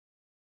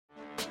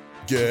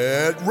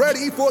Get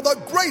ready for the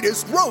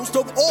greatest roast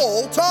of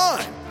all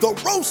time, the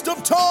Roast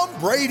of Tom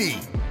Brady,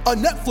 a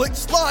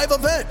Netflix live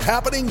event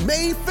happening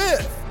May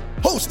 5th.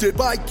 Hosted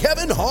by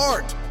Kevin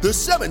Hart, the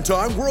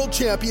 7-time world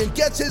champion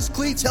gets his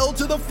cleats held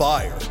to the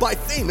fire by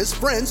famous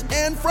friends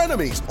and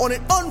frenemies on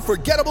an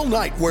unforgettable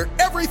night where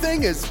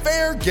everything is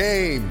fair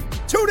game.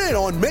 Tune in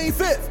on May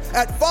 5th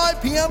at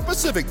 5 p.m.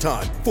 Pacific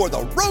time for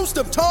the Roast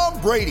of Tom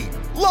Brady,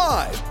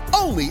 live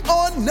only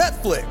on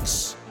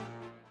Netflix.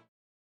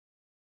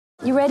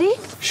 You ready?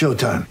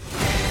 Showtime.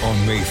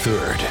 On May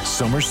 3rd,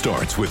 summer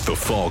starts with The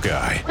Fall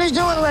Guy. Let's do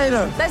it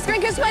later. Let's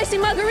drink a spicy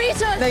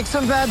margarita. Make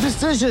some bad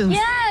decisions.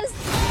 Yes!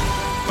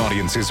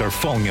 Audiences are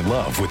falling in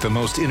love with the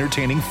most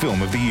entertaining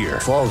film of the year.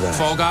 Fall Guy.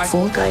 Fall Guy?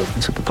 Fall guy.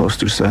 That's what the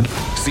poster said.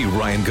 See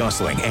Ryan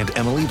Gosling and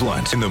Emily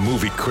Blunt in the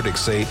movie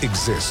critics say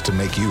exists to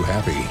make you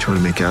happy. Trying to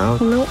make it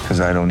out? Nope. Because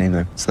I don't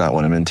either. It's not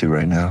what I'm into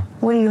right now.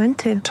 What are you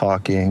into?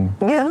 Talking.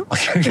 Yeah.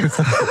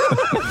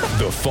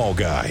 The Fall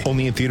Guy.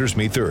 Only in theaters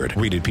May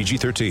 3rd. Rated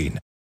PG-13.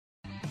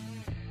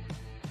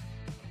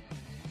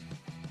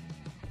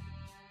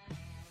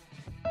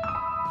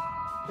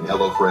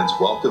 Hello, friends.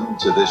 Welcome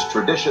to this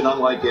tradition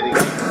unlike any.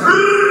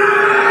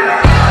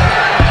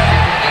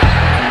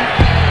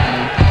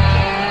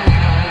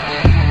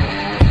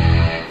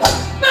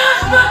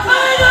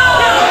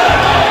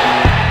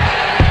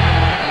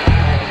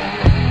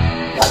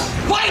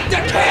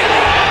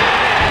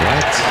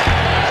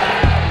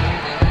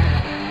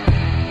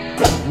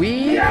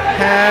 We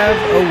have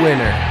a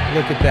winner.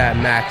 Look at that,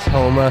 Max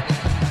Homa,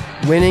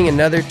 winning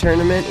another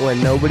tournament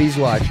when nobody's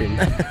watching.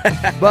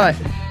 But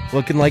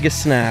Looking like a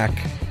snack.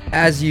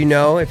 as you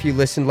know, if you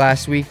listened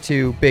last week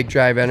to Big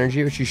Drive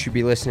Energy, which you should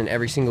be listening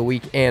every single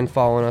week and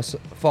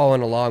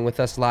following along with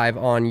us live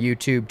on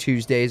YouTube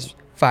Tuesdays,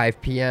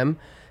 5 p.m.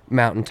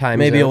 Mountain Time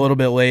Maybe Zone. a little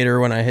bit later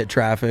when I hit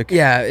traffic.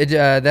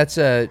 Yeah, that's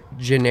a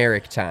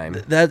generic time.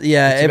 That It's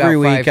every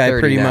about week I 5:30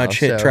 pretty now, much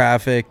hit so-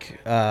 traffic.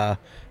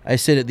 I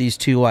sit at these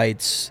two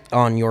lights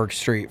on York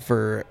Street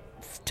for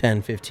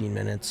 10, 15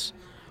 minutes.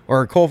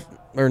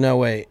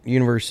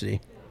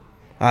 University.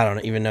 I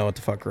don't even know what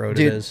the fuck road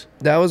Dude, it is.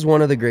 that was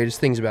one of the greatest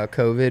things about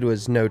COVID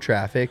was no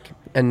traffic.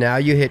 And now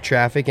you hit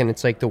traffic and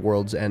it's like the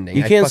world's ending.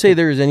 You can't say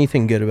there's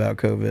anything good about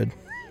COVID.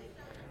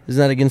 Isn't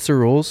that against the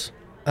rules?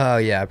 Oh,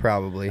 yeah,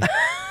 probably.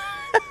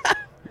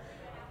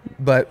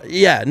 But,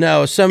 Yeah,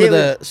 no, some of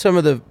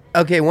the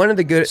okay, one of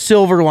the good...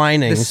 silver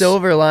linings. The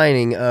silver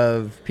lining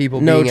of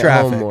people No being at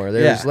traffic, home more.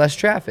 There's yeah. less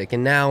traffic.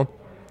 And now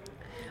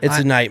It's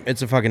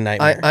a fucking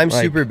nightmare. I'm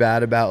Like, super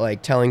bad about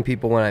like telling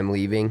people when I'm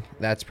leaving.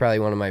 That's probably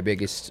one of my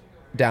biggest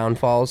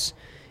downfalls.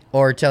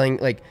 Or telling,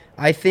 like,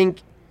 I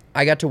think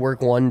I got to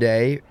work one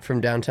day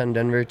from downtown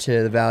Denver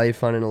to the Valley of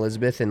Fun in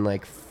Elizabeth in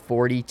like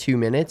 42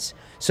 minutes.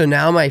 So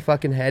now my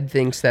fucking head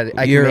thinks that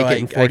I can make it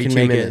in 42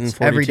 minutes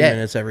every day.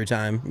 minutes every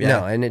time. Yeah.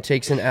 No, and it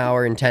takes an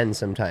hour and 10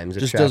 sometimes.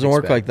 if Just traffic's doesn't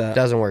work bad. like that.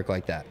 Doesn't work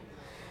like that.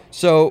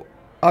 So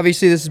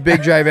obviously this is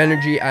Big Drive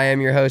Energy. I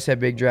am your host at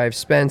Big Drive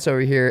Spence, over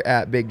here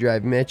at Big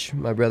Drive Mitch,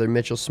 my brother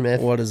Mitchell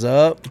Smith. What is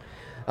up?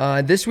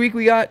 This week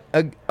we got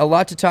a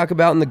lot to talk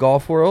about in the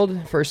golf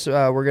world. First,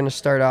 we're going to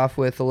start off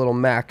with a little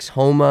Max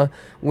Homa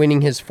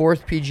winning his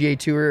 4th PGA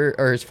Tour,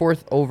 or his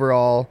 4th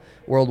overall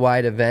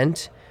worldwide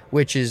event,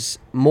 which is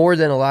more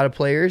than a lot of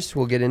players.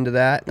 We'll get into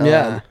that.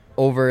 Yeah.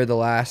 Over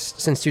the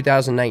since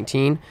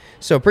 2019.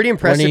 So pretty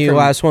impressive. When you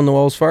last won the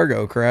Wells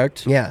Fargo,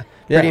 correct? Yeah.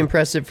 Yeah. Pretty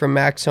impressive from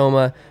Max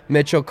Homa.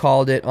 Mitchell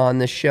called it on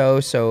the show,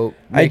 so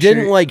I make sure-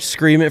 didn't like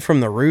scream it from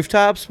the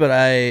rooftops, but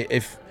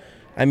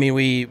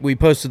we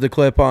posted the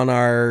clip on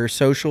our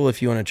social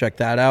if you want to check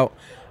that out.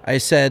 I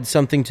said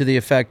something to the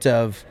effect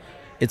of,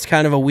 it's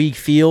kind of a weak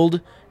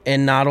field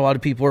and not a lot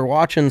of people are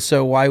watching,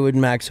 so why would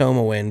Max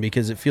Homa win?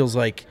 Because it feels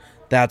like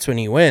that's when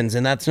he wins,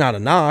 and that's not a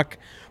knock.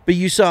 But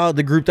you saw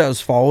the group that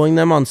was following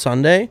them on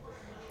Sunday.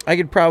 I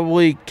could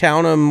probably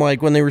count them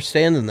like when they were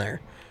standing there.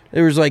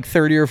 There was like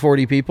 30 or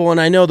 40 people, and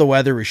I know the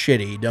weather was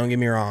shitty, don't get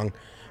me wrong,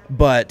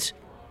 but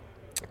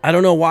I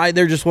don't know why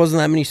there just wasn't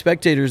that many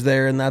spectators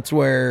there, and that's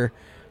where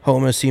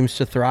Homa seems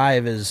to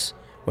thrive, is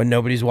when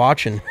nobody's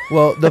watching.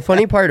 Well, the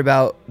funny part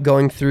about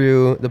going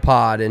through the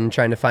pod and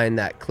trying to find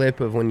that clip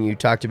of when you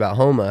talked about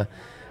Homa,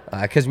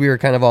 because we were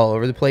kind of all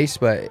over the place,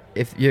 but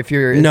if it's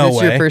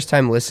your first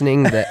time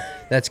listening,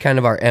 that's kind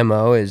of our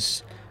MO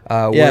is...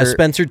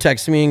 Spencer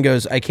texted me and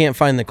goes, I can't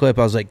find the clip.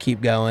 I was like,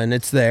 keep going.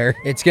 It's there.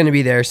 It's going to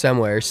be there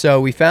somewhere.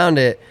 So we found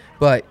it,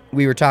 but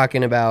we were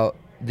talking about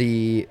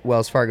the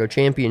Wells Fargo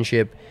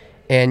Championship,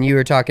 and you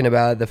were talking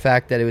about the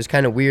fact that it was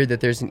kind of weird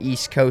that there's an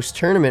East Coast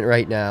tournament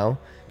right now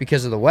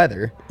because of the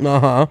weather.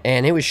 Uh-huh.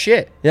 And it was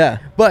shit. Yeah.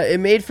 But it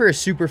made for a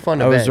super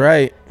fun event. I was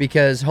right.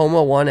 Because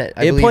Homa won it.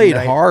 I It believe played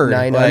hard.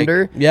 9 like,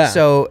 under. Yeah.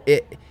 So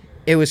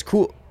it was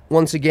cool.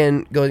 Once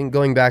again,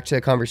 going back to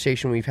the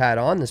conversation we've had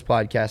on this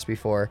podcast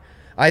before,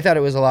 I thought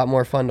it was a lot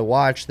more fun to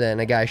watch than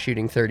a guy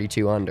shooting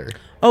 32 under.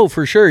 Oh,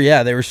 for sure.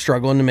 Yeah, they were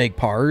struggling to make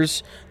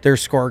pars. Their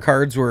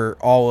scorecards were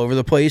all over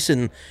the place.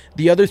 And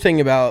the other thing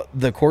about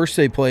the course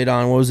they played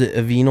on, what was it,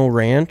 Avenal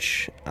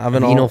Ranch?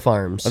 Avenal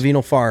Farms.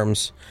 Avenal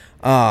Farms.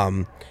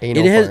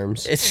 Anal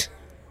Farms.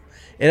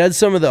 It It had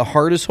some of the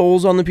hardest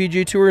holes on the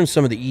PGA Tour and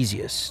some of the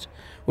easiest,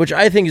 which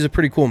I think is a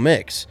pretty cool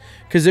mix.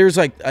 Because there's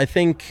like, I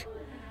think,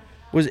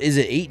 is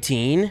it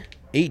 18?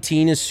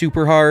 18 is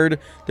super hard.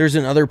 There's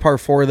another par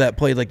 4 that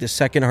played like the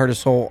second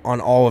hardest hole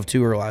on all of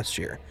Tour last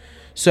year.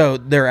 So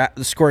the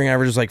scoring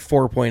average is like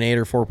 4.8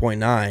 or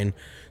 4.9.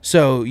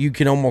 So you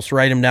can almost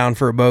write them down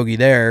for a bogey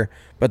there.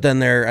 But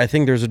then I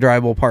think there's a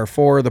drivable par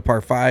 4. The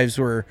par 5s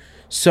were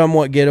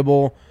somewhat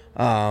gettable.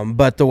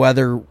 But the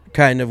weather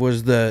kind of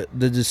was the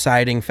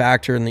deciding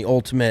factor and the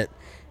ultimate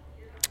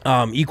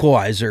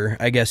equalizer,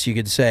 I guess you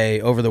could say,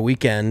 over the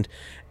weekend.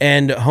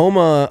 And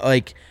Homa,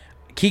 like,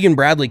 Keegan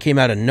Bradley came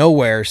out of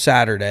nowhere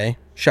Saturday,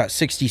 shot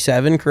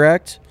 67,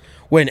 correct?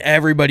 When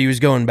everybody was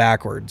going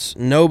backwards.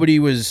 Nobody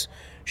was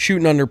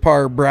shooting under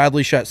par.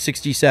 Bradley shot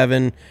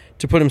 67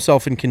 to put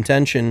himself in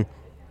contention.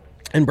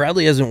 And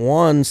Bradley hasn't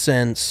won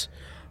since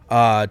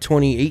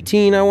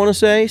 2018, I want to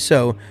say.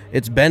 So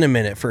it's been a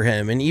minute for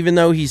him. And even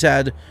though he's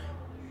had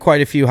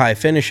quite a few high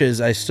finishes,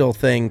 I still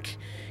think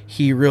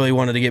he really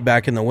wanted to get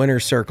back in the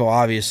winner's circle,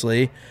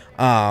 obviously.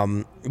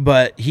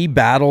 But he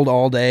battled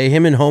all day.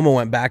 Him and Homa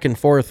went back and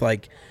forth.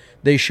 Like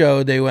they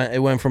showed, it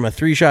went from a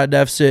 3-shot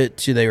deficit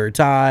to they were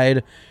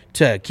tied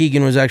to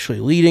Keegan was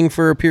actually leading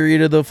for a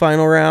period of the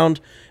final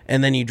round.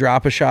 And then you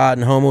drop a shot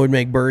and Homa would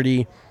make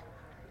birdie.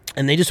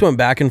 And they just went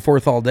back and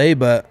forth all day.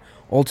 But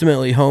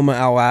ultimately Homa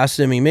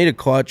outlasted him. He made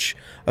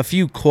a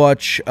few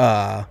clutch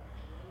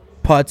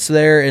putts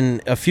there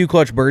and a few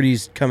clutch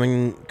birdies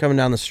coming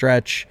down the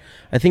stretch.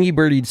 I think he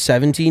birdied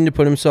 17 to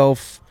put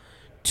himself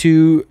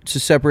to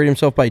separate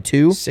himself by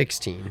 2.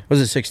 16.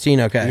 Was it 16?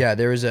 Okay.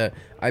 Yeah,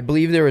 I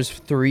believe there was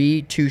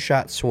 3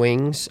 2-shot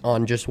swings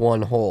on just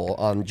one hole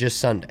on just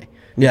Sunday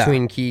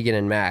between Keegan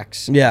and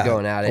Max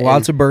going at it.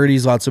 Lots of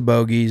birdies, lots of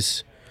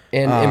bogeys.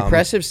 And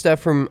impressive stuff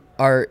from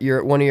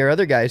one of your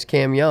other guys,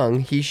 Cam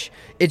Young.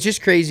 It's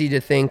just crazy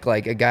to think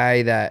like a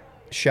guy that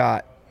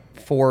shot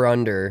 4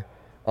 under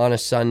on a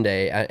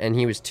Sunday and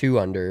he was 2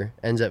 under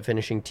ends up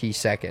finishing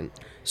T2.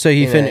 So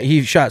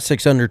he shot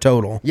 6 under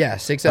total. Yeah,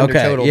 6 under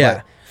total.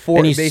 Yeah. But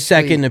and he's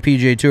second in a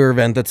PGA Tour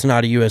event that's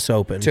not a U.S.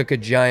 Open. Took a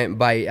giant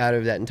bite out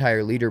of that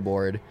entire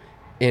leaderboard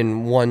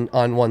on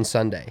one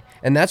Sunday.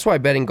 And that's why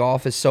betting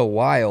golf is so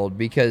wild,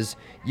 because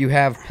you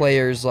have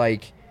players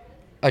like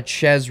a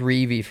Ches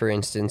Reavie, for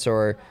instance,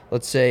 or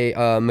let's say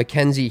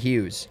Mackenzie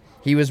Hughes.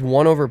 He was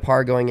 1 over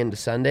par going into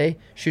Sunday,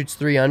 shoots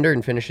 3 under,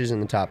 and finishes in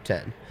the top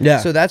 10. Yeah.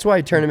 So that's why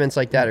tournaments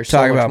like that are so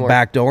Talking much about more.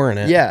 backdooring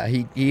it. Yeah,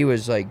 he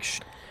was like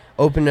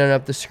opening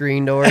up the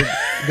screen door,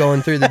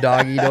 going through the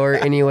doggy door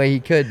any way he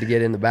could to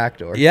get in the back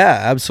door. Yeah,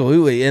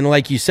 absolutely. And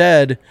like you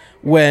said,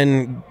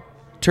 when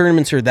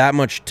tournaments are that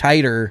much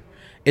tighter,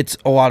 it's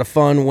a lot of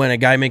fun. When a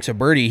guy makes a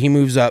birdie, he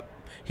moves up.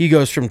 He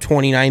goes from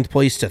 29th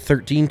place to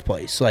 13th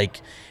place.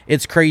 Like,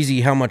 it's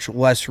crazy how much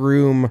less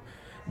room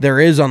there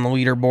is on the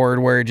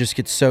leaderboard, where it just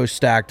gets so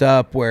stacked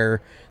up,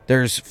 where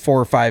there's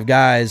 4 or 5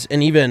 guys.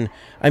 And even,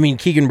 I mean,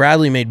 Keegan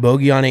Bradley made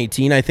bogey on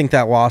 18. I think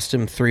that lost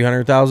him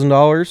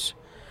 $300,000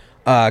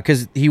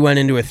 because he went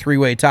into a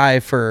 3-way tie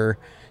for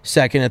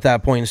second at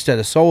that point instead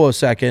of solo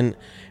second.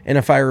 And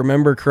if I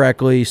remember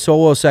correctly,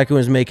 solo second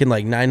was making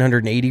like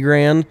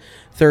 $980,000.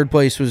 Third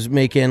place was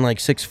making like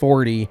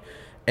 $640,000,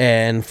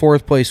 and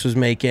fourth place was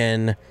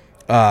making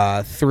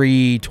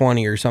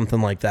 $320,000 or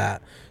something like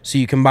that. So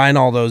you combine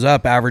all those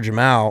up, average them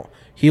out.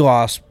 He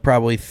lost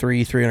probably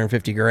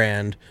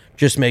 $350,000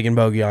 just making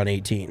bogey on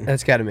 18.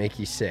 That's got to make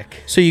you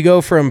sick. So you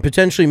go from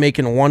potentially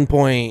making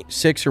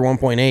 1.6 or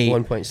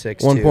 1.8,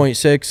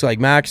 1.6 like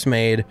Max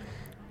made.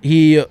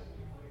 He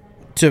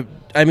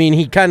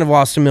kind of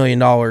lost $1 million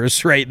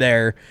right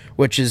there,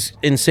 which is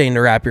insane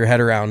to wrap your head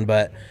around.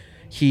 But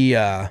he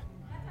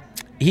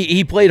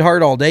played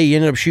hard all day. He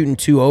ended up shooting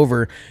 2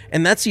 over,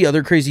 and that's the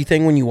other crazy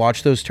thing when you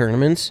watch those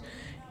tournaments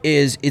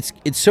is it's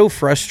so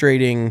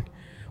frustrating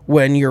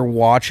when you're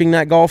watching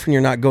that golf and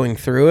you're not going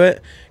through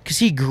it, because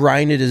he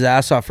grinded his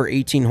ass off for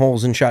 18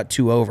 holes and shot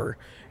 2 over.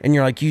 And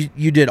you're like,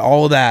 you did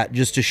all of that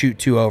just to shoot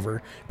 2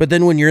 over. But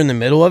then when you're in the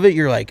middle of it,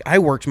 you're like, I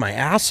worked my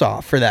ass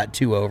off for that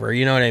 2 over.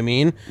 You know what I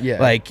mean? Yeah.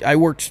 Like, I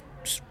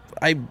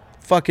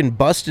fucking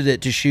busted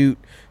it to shoot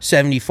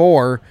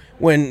 74.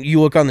 When you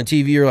look on the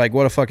TV, you're like,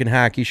 what a fucking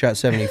hack, he shot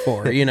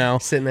 74, you know?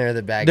 Sitting there with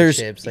a bag of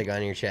chips like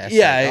on your chest.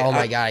 Yeah. Like, oh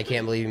my God, I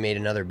can't believe you made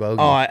another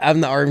bogey. Oh,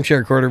 I'm the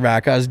armchair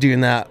quarterback. I was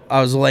doing that.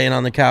 I was laying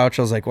on the couch.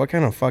 I was like, what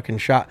kind of fucking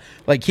shot?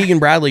 Like, Keegan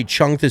Bradley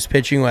chunked this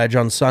pitching wedge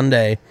on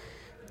Sunday.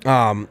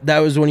 That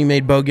was when he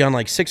made bogey on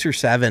like 6 or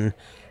 7,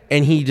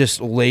 and he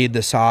just laid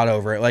the sod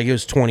over it. Like, it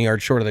was 20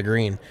 yards short of the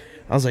green.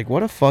 I was like,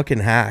 what a fucking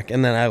hack.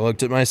 And then I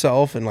looked at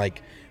myself and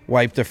like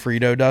wiped the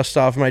Frito dust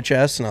off my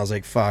chest, and I was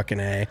like, fucking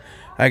A,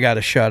 I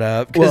gotta shut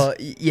up. Well,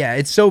 yeah,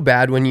 it's so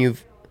bad when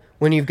you've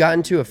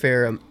gotten to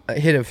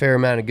hit a fair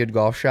amount of good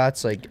golf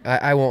shots. Like,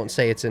 I won't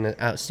say it's an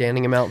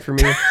outstanding amount for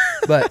me,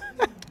 but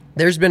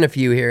there's been a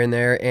few here and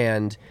there.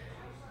 And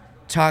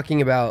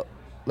talking about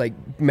like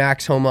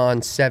Max Homa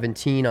on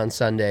 17 on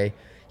Sunday,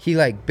 he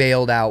like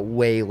bailed out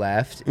way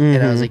left,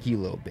 and I was like, "You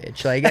little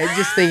bitch!" Like, I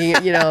just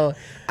thinking,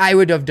 I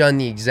would have done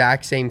the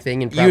exact same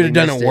thing, and You probably would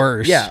have done missed it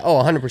worse. Yeah,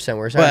 100%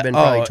 worse. I'd But- have been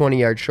probably 20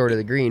 yards short of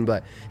the green,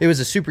 but it was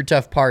a super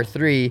tough par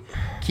 3.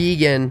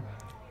 Keegan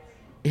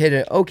hit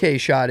an okay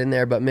shot in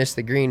there, but missed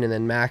the green, and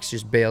then Max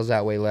just bails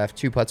out way left,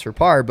 2 putts for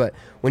par. But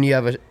when you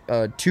have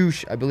a two,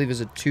 I believe it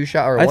was a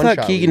 2-shot or a I 1-shot.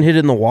 thought Keegan lead. hit it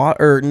in the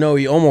water. Or no,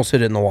 he almost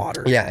hit it in the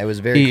water. Yeah, it was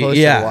very close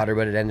to the water,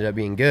 but it ended up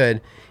being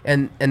good.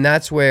 And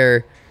that's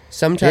where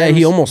sometimes Yeah,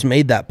 he almost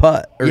made that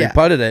putt. Or Yeah. he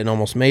putted it and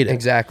almost made it.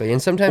 exactly.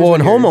 And sometimes Well, when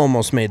and you're- Homa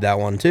almost made that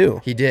one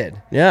too. he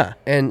did. Yeah.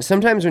 And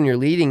sometimes when you're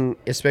leading,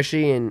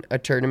 especially in a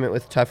tournament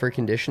with tougher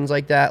conditions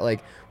like that,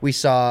 like we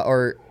saw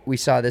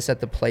this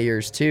at the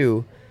Players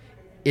too,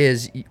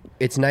 is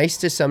it's nice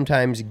to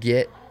sometimes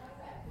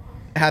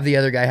have the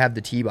other guy have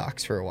the tee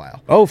box for a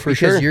while. Oh, for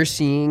sure. Because you're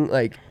seeing,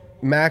 like,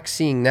 Max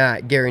seeing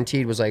that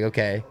guaranteed was like,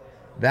 okay,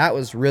 that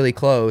was really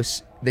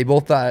close. They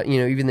both thought,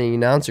 even the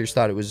announcers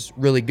thought it was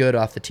really good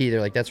off the tee. They're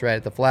like, that's right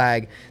at the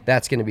flag.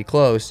 That's going to be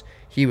close.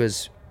 He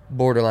was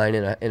borderline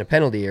in a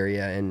penalty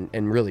area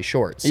and really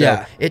short. So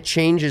Yeah. it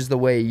changes the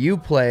way you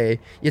play.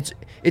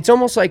 It's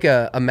almost like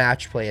a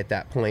match play at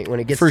that point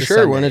when it gets For to sure.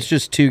 Sunday. When it's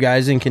just 2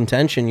 guys in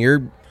contention,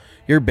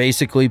 you're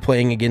basically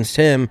playing against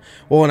him.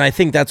 Well, and I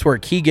think that's where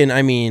Keegan,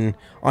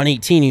 on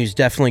 18, he was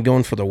definitely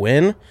going for the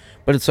win.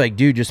 But it's like,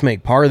 dude, just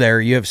make par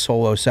there. You have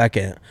solo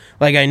second.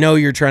 Like, I know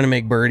you're trying to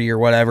make birdie or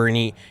whatever,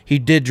 and he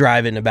did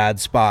drive in a bad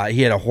spot.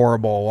 He had a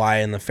horrible lie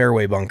in the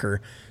fairway bunker.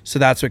 So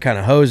that's what kind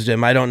of hosed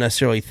him. I don't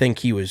necessarily think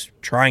he was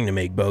trying to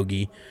make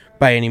bogey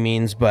by any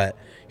means, but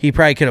he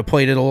probably could have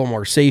played it a little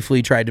more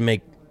safely, tried to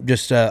make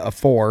just a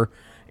 4,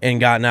 and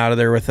gotten out of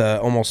there with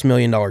a almost $1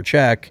 million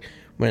check,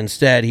 when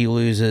instead he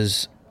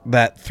loses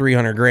that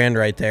 $300,000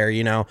 right there,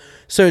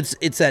 So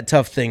it's that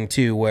tough thing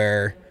too,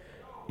 where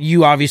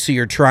you obviously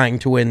are trying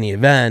to win the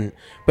event,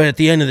 but at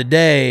the end of the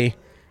day,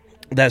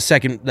 that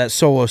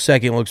solo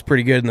second looks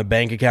pretty good in the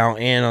bank account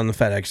and on the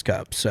FedEx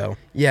Cup. So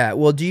Yeah,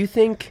 well, do you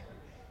think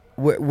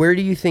where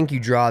do you think you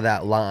draw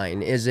that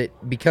line? Is it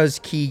because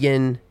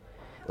Keegan's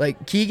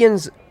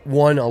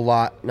won a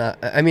lot?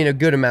 A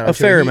good amount. A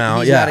fair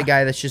amount. He's Yeah, not a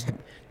guy that's just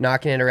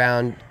knocking it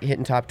around,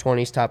 hitting top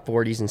 20s, top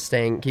 40s,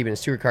 and keeping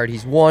his tour card.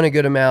 He's won a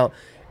good amount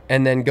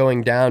and then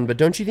going down. But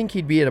don't you think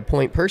he'd be at a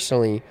point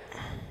personally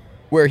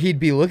where he'd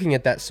be looking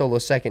at that solo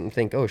second and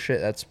think, oh shit,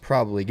 that's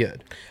probably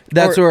good?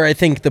 That's where I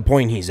think the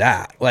point he's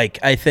at. Like,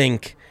 I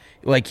think,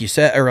 like you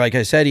said, or like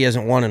I said, he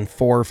hasn't won in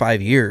 4 or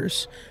 5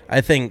 years.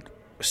 I think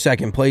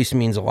second place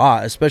means a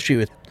lot, especially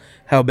with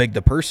how big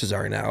the purses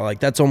are now. Like,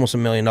 that's almost $1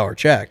 million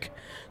check.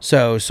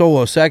 So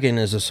solo second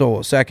is a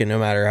solo second, no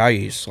matter how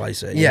you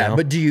slice it. Yeah,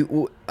 you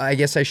know? but I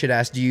guess I should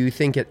ask, do you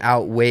think it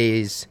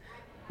outweighs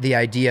the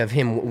idea of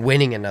him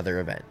winning another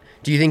event?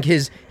 Do you think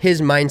his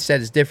mindset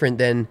is different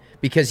than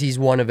because he's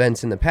won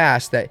events in the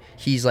past, that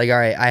he's like, all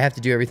right, I have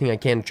to do everything I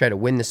can to try to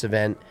win this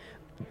event,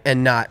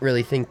 and doesn't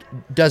really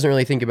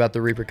think about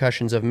the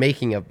repercussions of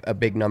making a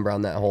big number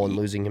on that hole and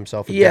losing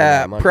himself a good amount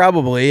Yeah, of money?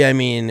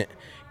 probably.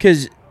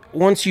 Because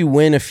once you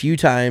win a few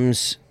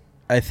times,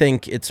 I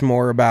think it's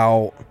more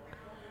about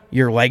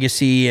your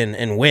legacy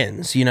and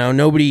wins.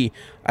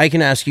 I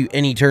can ask you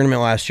any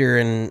tournament last year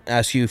and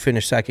ask you who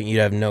finished second, you'd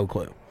have no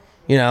clue.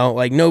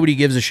 Nobody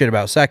gives a shit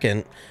about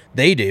second.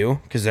 They do,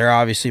 because they're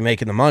obviously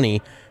making the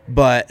money.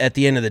 But at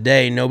the end of the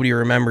day, nobody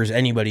remembers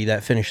anybody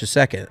that finishes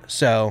second.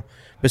 So,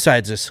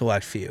 besides a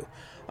select few.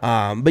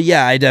 But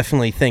yeah, I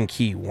definitely think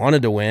he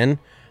wanted to win.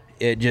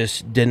 It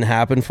just didn't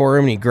happen for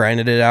him. He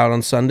grinded it out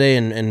on Sunday,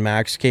 and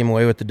Max came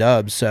away with the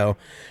dub. So,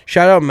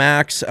 shout out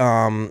Max.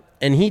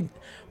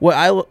 What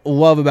I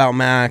love about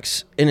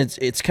Max, and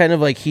it's kind of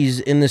like he's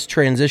in this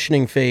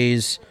transitioning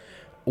phase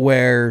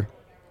where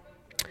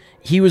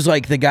he was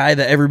like the guy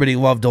that everybody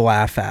loved to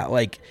laugh at.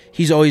 Like,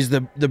 he's always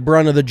the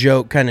brunt of the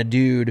joke kind of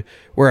dude,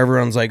 where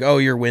everyone's like, oh,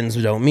 your wins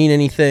don't mean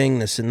anything,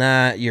 this and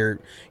that.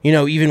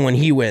 Even when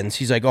he wins,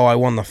 he's like, oh, I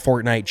won the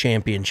Fortnite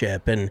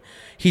championship. And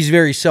he's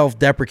very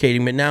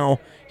self-deprecating, but now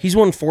he's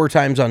won 4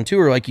 times on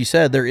tour. Like you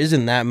said, there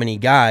isn't that many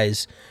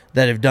guys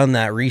that have done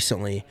that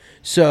recently.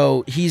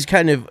 So he's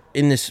kind of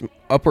in this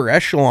upper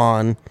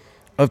echelon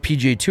of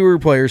PGA Tour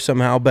players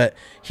somehow, but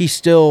he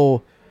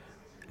still...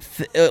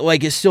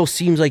 it still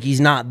seems like he's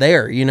not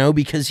there,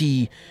 because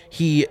he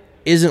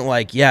isn't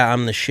like, yeah,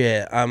 I'm the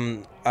shit.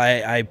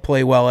 I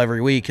play well every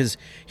week, because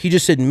he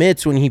just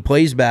admits when he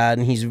plays bad,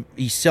 and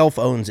he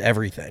self-owns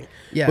everything,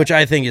 which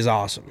I think is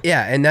awesome.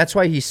 Yeah, and that's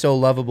why he's so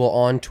lovable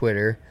on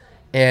Twitter.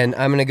 And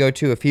I'm going to go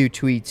to a few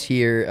tweets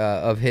here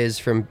of his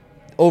from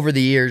over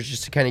the years,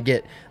 just to kind of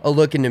get a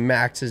look into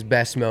Max's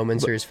best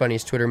moments or his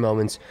funniest Twitter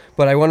moments.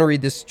 But I want to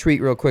read this tweet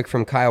real quick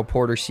from Kyle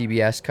Porter,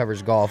 CBS,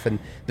 covers golf, and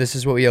this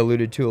is what we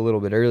alluded to a little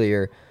bit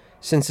earlier.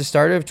 Since the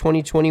start of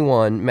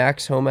 2021,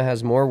 Max Homa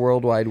has more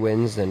worldwide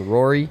wins than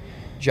Rory,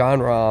 Jon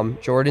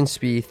Rahm, Jordan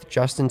Spieth,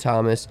 Justin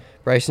Thomas,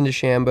 Bryson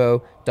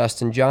DeChambeau,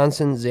 Dustin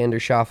Johnson, Xander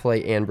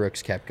Schauffele, and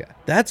Brooks Koepka.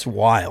 That's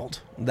wild.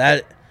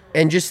 That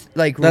And just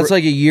like That's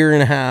like a year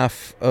and a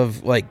half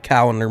of like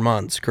calendar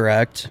months,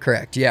 correct?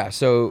 correct, yeah.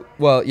 So,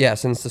 well, yeah,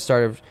 since the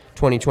start of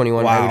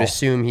 2021, I would Wow.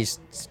 assume he's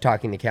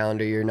talking the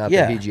calendar year, not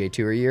Yeah. the PGA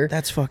Tour year.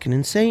 That's fucking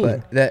insane.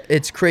 But that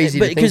it's crazy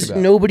But to think because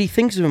about. nobody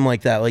thinks of him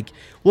like that. Like,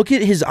 look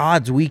at his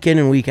odds week in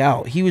and week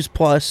out. He was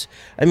plus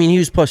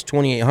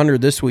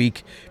 2,800 this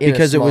week In a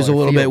because it was a smaller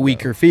little field, bit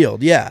weaker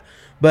field. Yeah.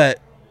 But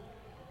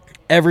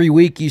every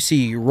week you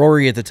see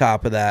Rory at the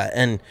top of that.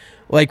 And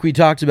like we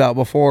talked about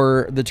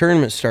before the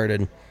tournament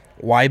started,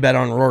 why bet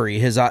on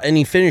Rory? And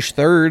he finished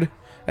third.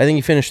 I think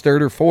he finished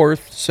third or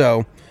fourth.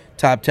 So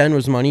top 10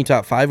 was money.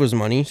 Top 5 was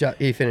money.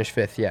 He finished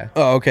 5th, yeah.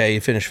 Oh, okay. He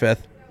finished 5th.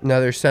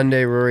 Another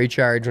Sunday Rory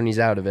charge when he's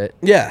out of it.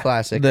 Yeah,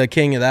 Classic. the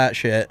king of that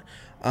shit.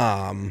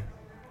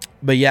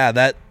 But yeah,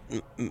 that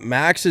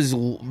Max is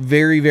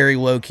very, very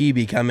low key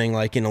becoming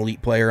like an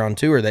elite player on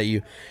tour that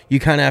you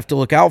kind of have to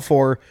look out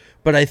for.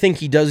 But I think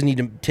he does need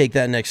to take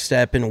that next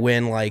step and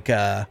win. Like,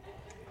 I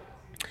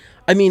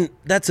mean,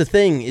 that's the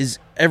thing is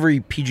every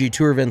PGA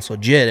Tour event's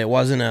legit. It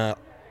wasn't a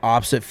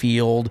opposite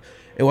field.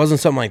 It wasn't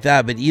something like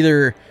that. But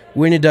either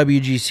win a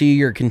WGC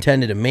or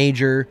contend at a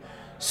major.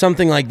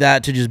 Something like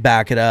that to just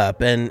back it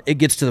up. And it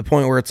gets to the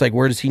point where it's like,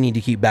 where does he need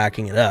to keep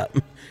backing it up?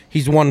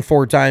 He's won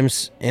 4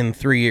 times in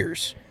 3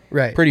 years.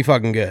 Right. Pretty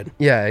fucking good.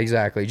 Yeah,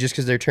 exactly. Just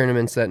because they're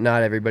tournaments that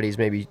not everybody's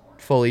maybe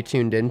fully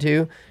tuned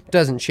into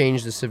doesn't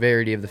change the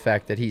severity of the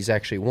fact that he's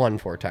actually won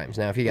 4 times.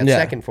 Now, if he got Yeah.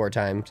 second 4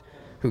 times,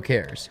 who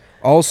cares?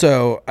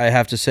 Also, I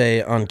have to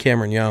say on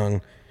Cameron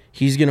Young,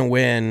 he's going to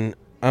win.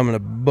 I'm going to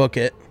book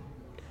it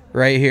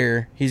right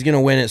here. He's going to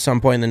win at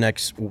some point in the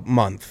next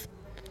month.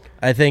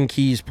 I think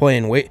he's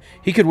playing.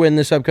 He could win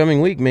this upcoming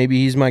week.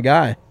 Maybe he's my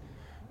guy.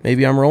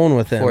 Maybe I'm rolling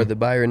with him. For the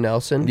Byron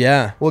Nelson.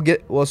 Yeah. We'll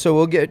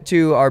get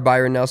to our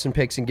Byron Nelson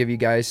picks and give you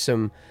guys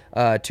some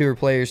tour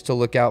players to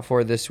look out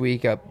for this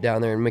week up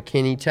down there in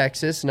McKinney,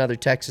 Texas. Another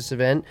Texas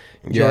event.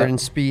 Yeah. Jordan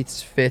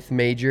Spieth's 5th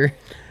major.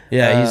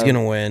 Yeah, he's going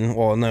to win.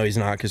 Well, no, he's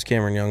not because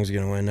Cameron Young's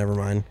going to win. Never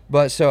mind.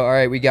 But so, all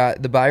right, we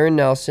got the Byron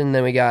Nelson.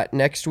 Then we got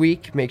next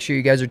week. Make sure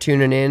you guys are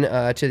tuning in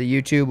to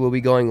the YouTube. We'll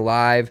be going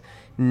live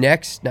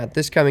not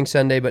this coming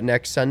Sunday, but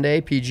next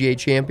Sunday, PGA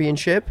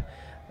Championship.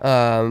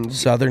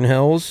 Southern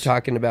Hills.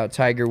 Talking about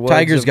Tiger Woods.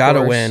 Tiger's of got to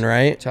course. win,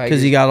 right? Because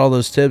Tiger's- he got all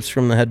those tips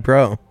from the head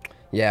pro.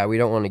 Yeah, we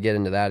don't want to get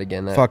into that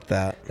again. Fuck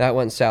that. That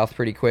went south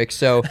pretty quick.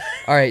 So,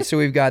 all right, so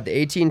we've got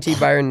the AT&T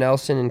Byron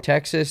Nelson in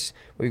Texas.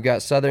 We've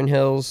got Southern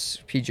Hills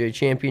PGA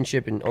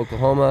Championship in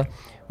Oklahoma.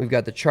 We've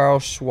got the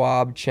Charles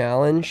Schwab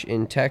Challenge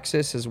in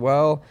Texas as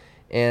well.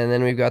 And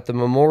then we've got the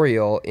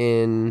Memorial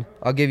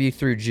I'll give you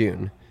through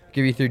June.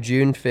 Give you through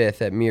June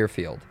 5th at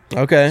Muirfield.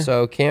 Okay.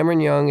 So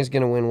Cameron Young is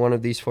going to win one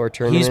of these 4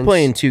 tournaments. He's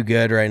playing too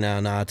good right now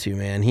not to,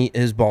 man.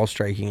 His ball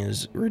striking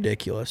is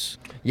ridiculous.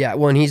 Yeah,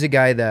 well, and he's a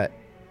guy that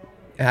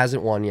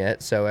hasn't won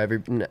yet,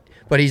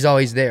 but he's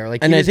always there.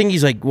 Like, And I think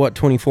he's like, what,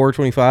 24,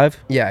 25?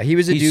 yeah, he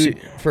was a he's- dude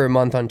for a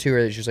month on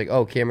tour that's just like,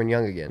 oh, Cameron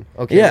Young again.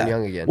 Oh, Cameron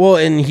Young again. Well,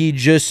 and he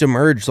just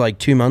emerged like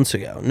 2 months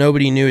ago.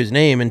 Nobody knew his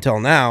name until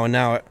now. And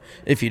now,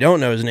 if you don't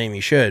know his name,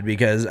 you should,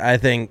 because I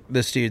think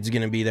this dude's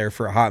going to be there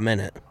for a hot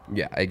minute.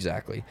 Yeah,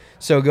 exactly.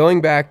 So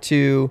going back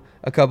to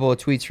a couple of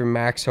tweets from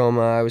Max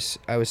Homa, I was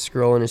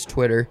scrolling his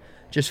Twitter,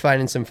 just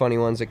finding some funny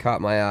ones that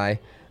caught my eye.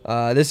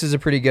 This is a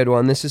pretty good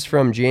one. This is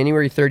from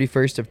January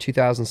 31st of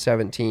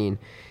 2017.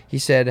 He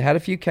said, had a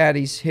few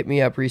caddies hit me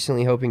up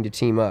recently hoping to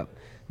team up.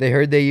 They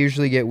heard they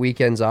usually get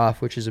weekends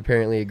off, which is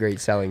apparently a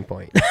great selling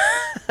point.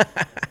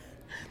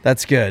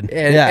 That's good.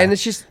 And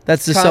it's just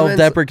that's the comments-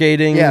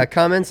 self-deprecating. Yeah,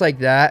 comments like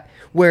that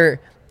where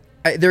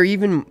they're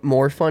even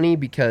more funny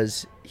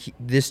because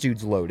this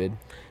dude's loaded.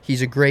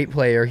 He's a great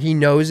player. He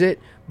knows it,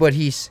 but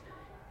he's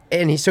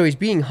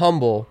being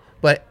humble,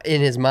 but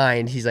in his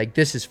mind he's like,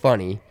 this is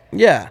funny.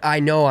 Yeah. I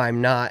know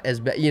I'm not as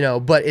but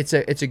it's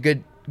a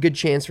good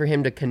chance for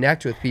him to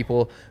connect with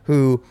people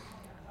who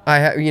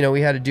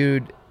we had a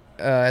dude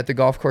at the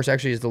golf course,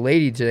 actually is the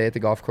lady today at the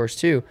golf course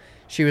too.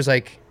 She was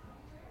like,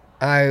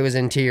 I was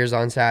in tears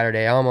on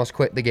Saturday. I almost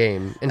quit the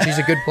game. And she's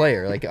a good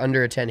player, like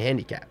under a 10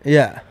 handicap.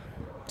 Yeah.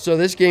 So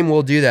this game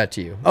will do that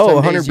to you.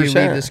 Oh, Some days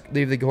 100%. You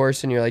leave the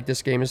course and you're like,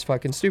 this game is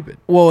fucking stupid.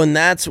 Well, and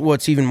that's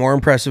what's even more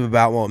impressive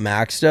about what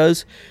Max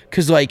does.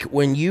 Because, like,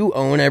 when you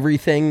own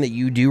everything that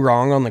you do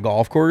wrong on the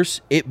golf course,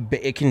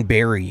 it can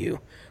bury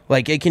you.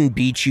 Like, it can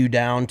beat you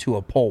down to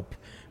a pulp.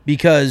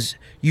 Because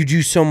you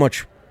do so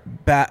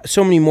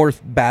many more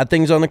bad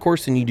things on the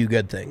course than you do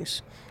good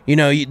things. You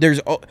know, you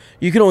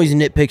can always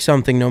nitpick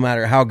something no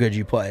matter how good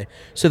you play.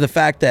 So the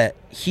fact that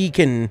he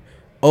can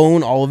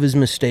own all of his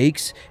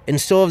mistakes and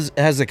still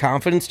has the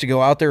confidence to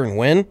go out there and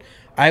win,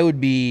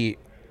 I'd be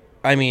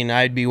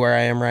where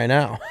I am right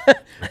now,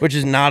 which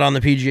is not on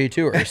the PGA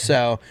Tour.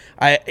 So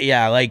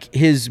like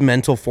his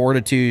mental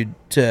fortitude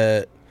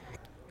to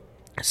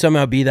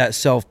somehow be that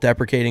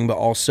self-deprecating but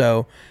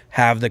also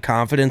have the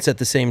confidence at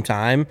the same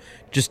time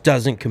just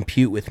doesn't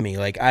compute with me.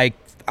 Like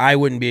I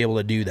wouldn't be able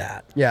to do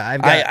that. Yeah,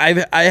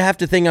 I have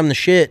to think I'm the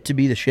shit to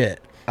be the shit.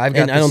 I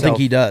don't think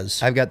he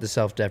does. I've got the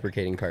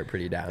self-deprecating part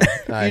pretty down.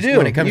 You do.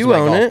 When it comes you to my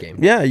own golf it.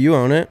 game. Yeah, you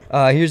own it.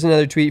 Here's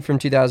another tweet from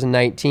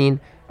 2019.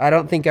 I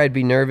don't think I'd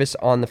be nervous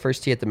on the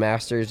first tee at the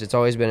Masters. It's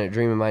always been a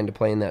dream of mine to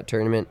play in that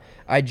tournament.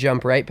 I'd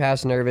jump right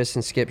past nervous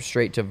and skip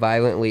straight to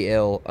violently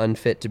ill,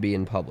 unfit to be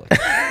in public.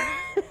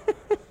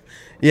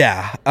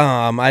 Yeah,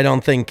 I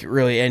don't think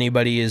really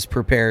anybody is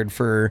prepared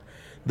for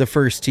the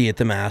first tee at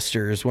the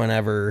Masters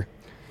whenever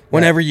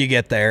you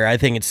get there. I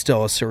think it's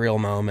still a surreal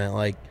moment.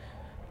 Like,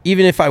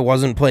 even if I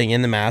wasn't playing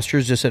in the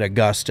Masters, just at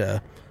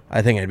Augusta,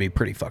 I think I'd be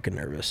pretty fucking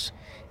nervous.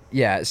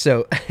 Yeah,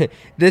 so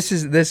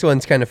this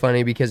one's kind of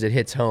funny because it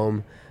hits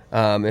home.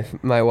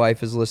 If my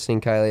wife is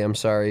listening, Kylie, I'm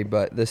sorry,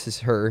 but this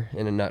is her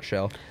in a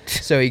nutshell.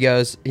 So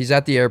he's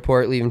at the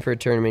airport leaving for a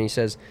tournament. He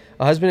says,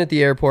 a husband at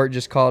the airport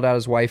just called out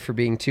his wife for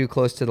being too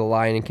close to the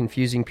line and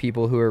confusing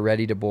people who are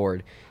ready to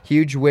board.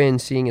 Huge win,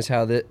 seeing as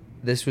how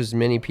this was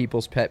many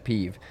people's pet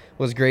peeve.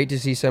 Was great to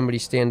see somebody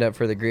stand up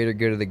for the greater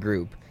good of the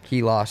group.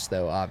 He lost,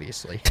 though,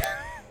 obviously.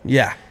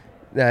 Yeah.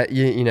 That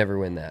you never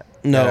win that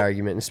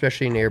argument,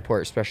 especially in the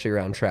airport, especially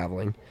around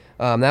traveling.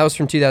 That was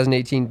from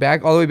 2018.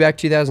 All the way back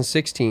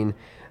 2016.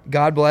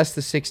 God bless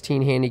the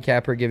 16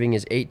 handicapper giving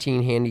his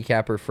 18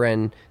 handicapper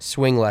friend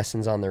swing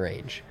lessons on the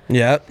range.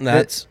 Yeah,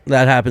 that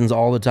happens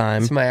all the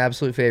time. It's my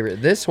absolute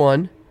favorite. This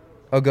one,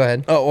 go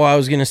ahead. Oh, well, I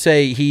was going to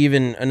say,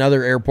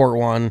 another airport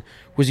one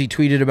was he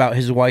tweeted about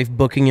his wife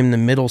booking him the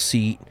middle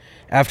seat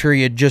after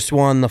he had just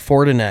won the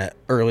Fortinet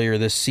earlier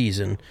this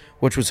season,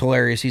 which was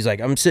hilarious. He's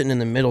like, I'm sitting in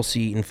the middle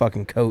seat and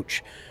fucking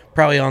coach,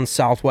 probably on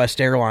Southwest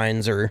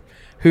Airlines or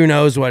who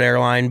knows what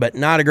airline, but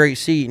not a great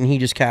seat, and he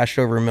just cashed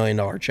over $1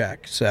 million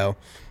check. So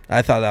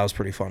I thought that was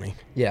pretty funny.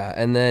 Yeah,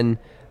 and then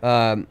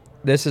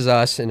this is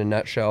us in a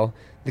nutshell.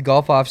 The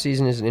golf off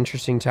season is an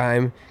interesting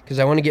time because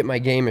I want to get my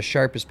game as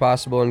sharp as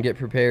possible and get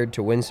prepared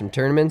to win some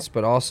tournaments,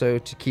 but also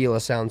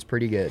tequila sounds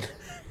pretty good.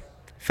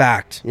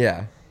 Fact.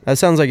 Yeah. That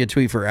sounds like a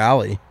tweet for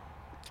Allie.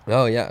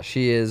 Oh, yeah,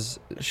 she is.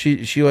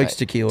 She likes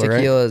tequila, right?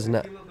 Tequila is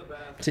not.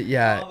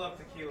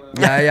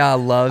 Yeah,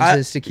 loves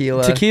his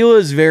tequila. Tequila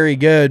is very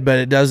good, but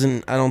I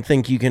don't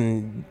think you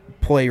can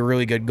play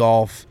really good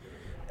golf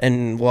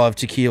and love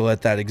tequila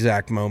at that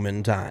exact moment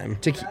in time.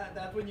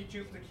 That's when you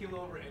choose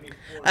tequila over any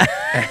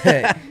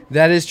sport.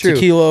 That is true.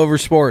 Tequila over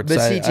sports. But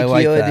see, tequila,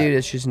 I like that. dude,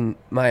 it's just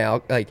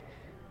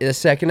the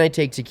second I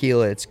take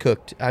tequila, it's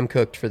cooked. I'm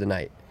cooked for the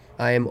night.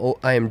 I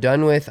am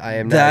done with. I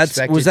am not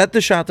expected. Was that the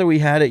shot that we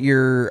had at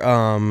your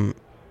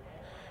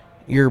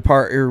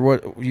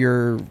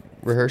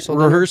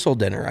rehearsal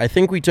dinner? I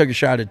think we took a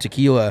shot at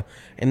tequila,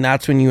 and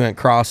that's when you went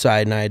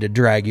cross-eyed, and I had to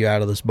drag you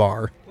out of this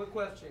bar. Quick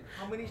question: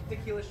 how many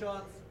tequila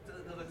shots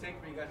does it take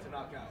for you guys to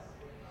knock out?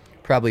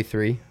 Probably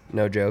 3.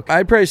 No joke.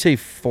 I'd probably say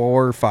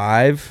 4 or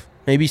 5,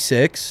 maybe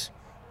 6,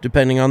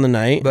 depending on the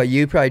night. But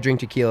you probably drink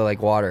tequila like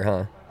water,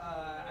 huh?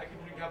 I can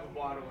drink half a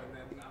bottle and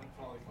then I'm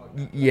probably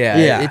fucked up.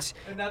 Yeah.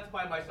 And that's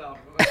by myself.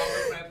 All my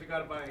friends, we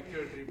gotta buy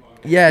 2 or 3 bottles.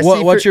 Yeah.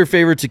 What's your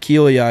favorite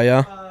tequila,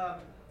 Yaya?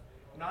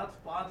 Not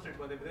sponsored,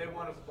 but if they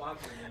want to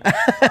sponsor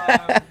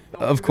me,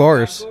 Of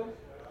course. Blanco.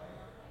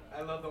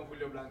 I love Don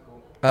Julio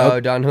Blanco. Oh,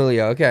 Don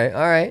Julio. Okay,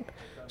 all right.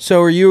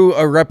 So are you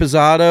a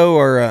Reposado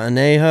or a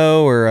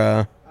Anejo or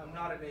a... I'm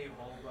not an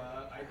a-hole,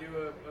 but I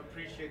do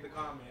appreciate the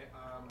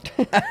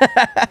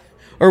comment.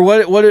 Or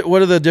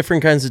what are the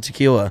different kinds of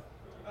tequila?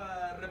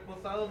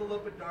 Reposado's a little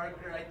bit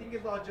darker. I think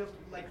it's all just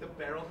like the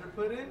barrels are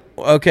put in.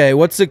 Okay,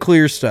 what's the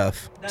clear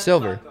stuff? That's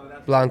Silver.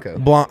 Blanco.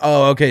 Blanco.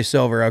 Oh, okay,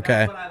 silver,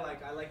 okay. That's what I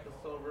like. I like the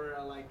silver.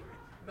 I like.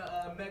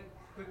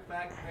 Quick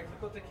fact: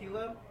 Mexico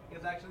tequila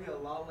is actually a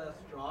lot less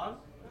strong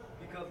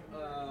because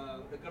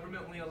the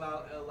government only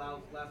allows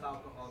less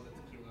alcohol in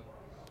tequila.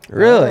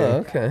 Really? Oh,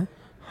 okay.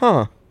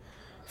 Huh.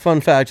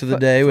 Fun fact of the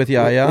day with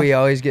Yaya. We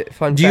always get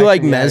fun. Do you fact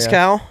like from Yaya.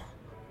 mezcal?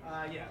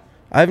 Yeah.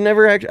 I've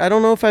never I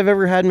don't know if I've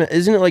ever had.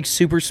 Isn't it like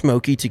super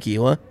smoky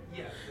tequila?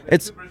 Yeah.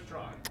 It's super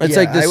strong. It's Yeah,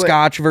 like the I would-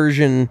 Scotch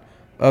version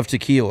of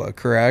tequila,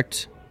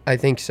 correct? I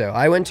think so.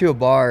 I went to a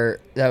bar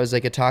that was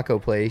like a taco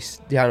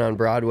place down on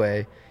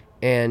Broadway,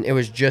 and it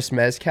was just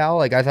mezcal.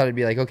 Like, I thought it'd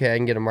be like, okay, I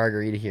can get a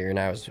margarita here, and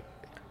I was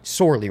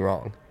sorely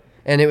wrong.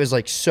 And it was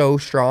like so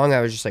strong, I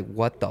was just like,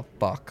 what the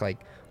fuck? Like,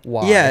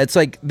 why? Yeah, it's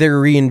like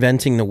they're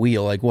reinventing the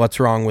wheel. Like, what's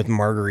wrong with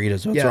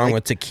margaritas? What's Yeah, wrong like,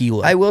 with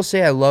tequila? I will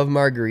say I love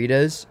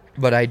margaritas,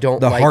 but I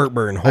don't The like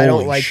heartburn, I don't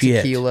holy like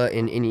shit. tequila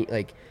in any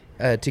like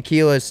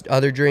tequila's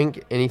other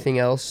drink. Anything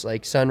else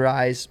like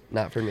Sunrise,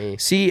 not for me.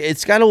 See,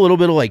 it's got a little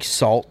bit of like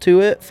salt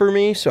to it for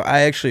me, so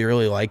I actually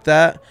really like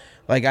that.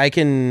 Like I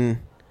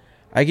can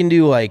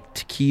do like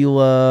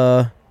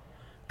tequila.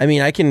 I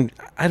mean, I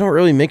don't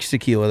really mix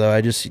tequila though.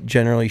 I just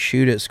generally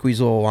shoot it, squeeze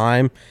a little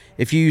lime.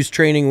 If you use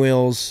training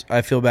wheels,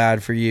 I feel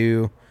bad for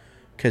you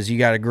because you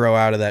got to grow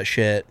out of that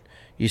shit.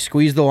 You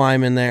squeeze the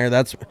lime in there.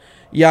 That's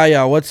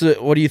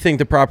what do you think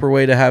the proper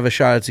way to have a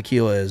shot of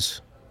tequila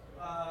is?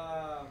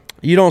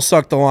 You don't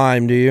suck the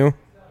lime, do you?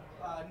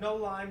 No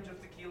lime,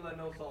 just tequila,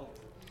 no salt.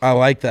 I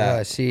like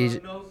that. See,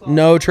 No salt.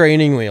 No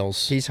training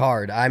wheels. he's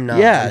hard. I'm not.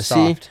 Yeah, I'm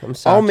see, soft. I'm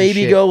soft I'll as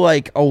maybe shit. go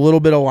like a little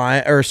bit of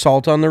lime or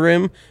salt on the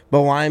rim, but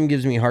lime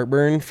gives me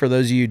heartburn. For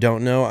those of you who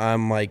don't know,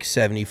 I'm like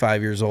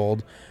 75 years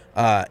old.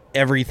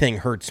 Everything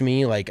hurts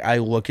me. Like I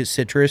look at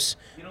citrus.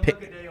 You don't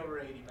look a day over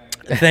 80,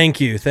 man.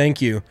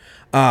 Thank you.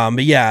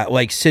 But yeah,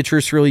 like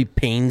citrus really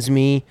pains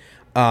me.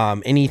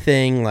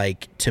 Anything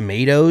like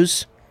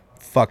tomatoes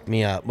fuck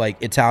me up.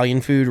 Like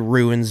Italian food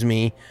ruins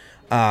me.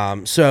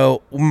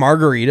 So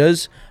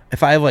margaritas,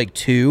 if I have like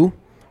 2,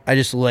 I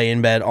just lay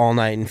in bed all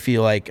night and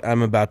feel like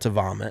I'm about to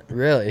vomit.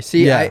 Really?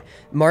 See, Yeah.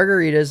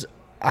 margaritas,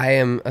 I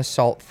am a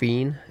salt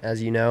fiend,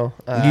 as you know.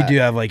 You do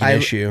have like an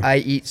issue. I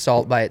eat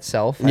salt by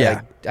itself.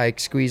 Yeah. I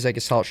squeeze like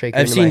a salt shaker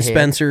I've into seen my hand.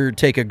 Spencer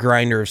take a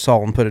grinder of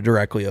salt and put it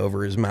directly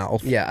over his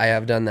mouth. Yeah, I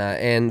have done that,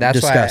 and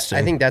that's Disgusting.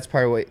 why I think that's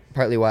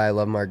partly why I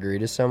love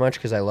margaritas so much,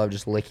 because I love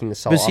just licking the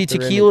salt. But see, off the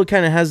rim. tequila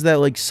kind of has that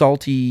like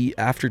salty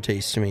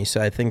aftertaste to me, so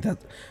I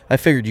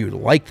figured you would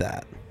like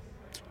that.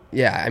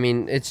 Yeah, I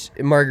mean, it's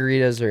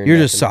margaritas are. You're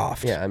just nothing.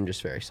 soft. Yeah, I'm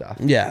just very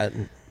soft. Yeah.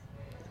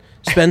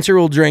 Spencer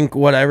will drink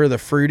whatever the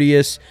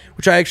fruitiest,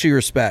 which I actually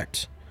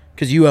respect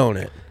because you own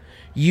it.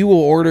 You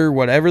will order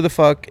whatever the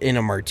fuck in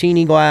a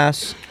martini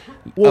glass,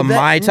 Well, a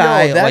Mai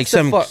Tai, no, that's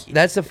like the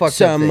that's the fucked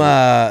up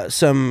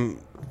thing.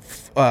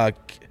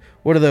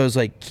 What are those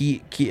like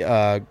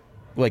you'd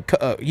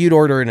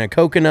order in a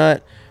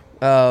coconut.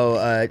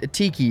 A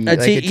tiki. A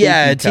like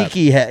yeah, a cup.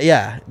 tiki.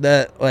 Yeah,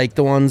 the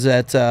ones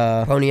that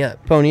Pony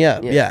up. Pony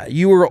up. Yeah.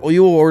 You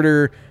will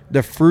order the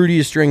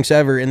fruitiest drinks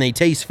ever, and they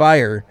taste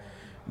fire,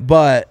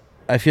 but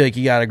I feel like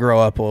you got to grow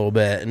up a little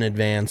bit and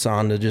advance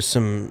onto just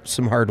some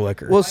hard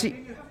liquor. Well, Why see, do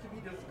you have to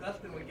be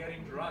disgusted with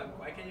getting drunk?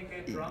 Why can't you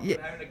get drunk Yeah,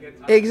 and having a good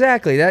time?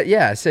 exactly that.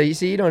 Yeah. So you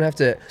see, you don't have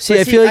to. see, but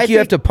I feel like you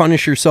have think- to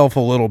punish yourself a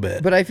little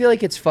bit. But I feel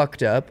like it's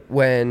fucked up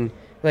when,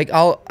 like,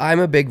 I'm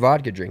a big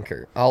vodka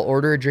drinker. I'll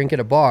order a drink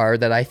at a bar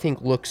that I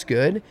think looks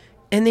good,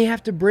 and they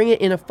have to bring it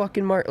in a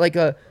fucking like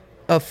a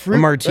fruit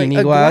martini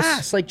like, a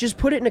glass? Like, just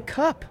put it in a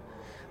cup.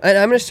 And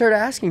I'm gonna start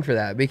asking for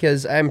that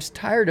because I'm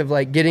tired of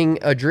like getting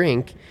a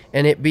drink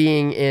and it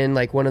being in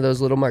like one of those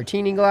little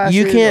martini glasses.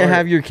 You can't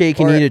have your cake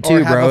and eat it too,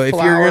 or have bro. a If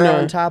you're flower gonna-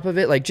 on top of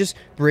it, like just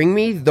bring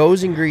me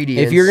those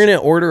ingredients. if you're gonna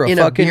order in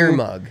fucking a beer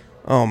mug,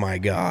 oh my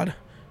god!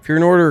 If you're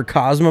gonna order a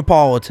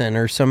Cosmopolitan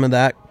or some of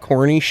that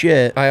corny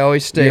shit, I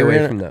always stay you're away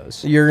gonna- from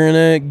those. You're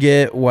gonna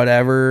get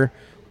whatever.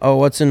 Oh,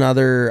 what's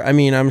another? I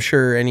mean, I'm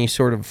sure any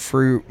sort of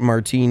fruit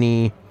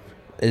martini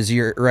is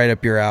right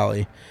up your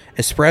alley.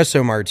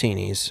 Espresso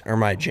martinis are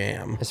my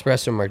jam.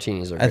 Espresso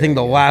martinis are. I think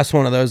the very good. last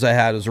one of those I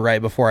had was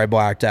right before I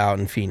blacked out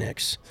in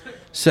Phoenix.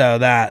 So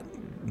that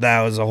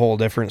was a whole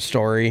different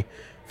story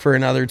for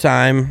another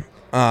time.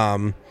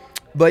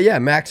 But yeah,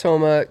 Max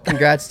Homa,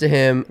 congrats to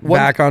him.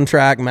 Back on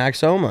track,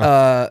 Max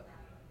Homa.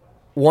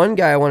 One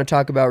guy I want to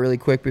talk about really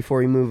quick before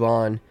we move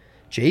on.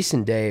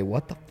 Jason Day,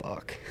 what the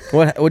fuck?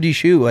 What do you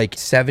shoot? Like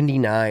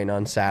 79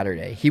 on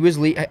Saturday. He was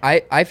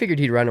I figured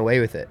he'd run away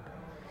with it.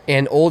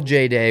 And old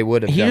J Day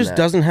would have he done just that.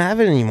 doesn't have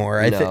it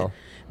anymore. I No. think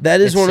that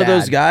is It's one of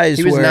those sad. guys.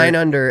 He was where, 9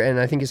 under, and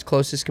I think his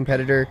closest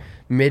competitor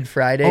mid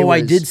Friday. Oh,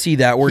 I did see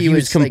that where he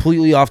was like-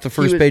 completely off the he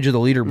first was- page of the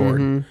leaderboard.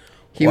 Mhm.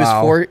 He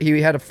Wow. was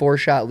he had a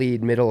 4-shot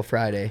lead middle of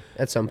Friday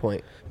at some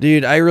point.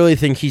 Dude, I really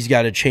think he's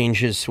got to change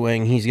his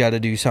swing. He's got to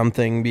do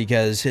something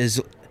because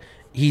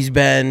he's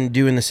been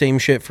doing the same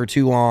shit for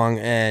too long,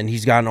 and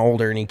he's gotten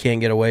older, and he can't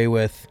get away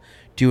with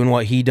doing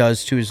what he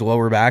does to his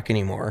lower back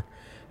anymore.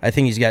 I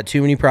think he's got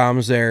too many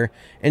problems there,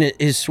 and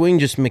his swing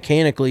just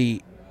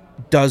mechanically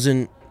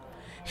doesn't.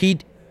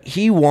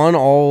 He won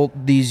all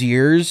these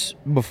years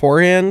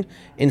beforehand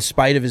in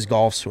spite of his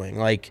golf swing.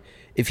 Like,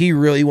 if he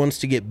really wants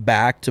to get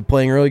back to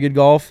playing really good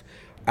golf,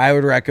 I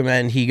would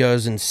recommend he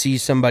goes and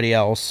sees somebody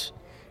else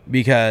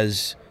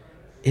because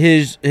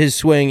his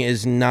swing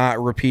is not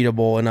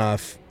repeatable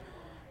enough.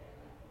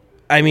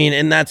 I mean,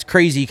 and that's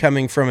crazy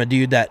coming from a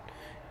dude that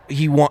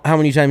how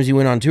many times he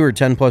went on tour?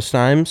 10 plus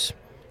times?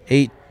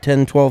 8,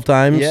 10, 12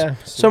 times? Yeah.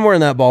 Somewhere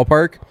in that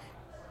ballpark.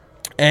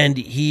 And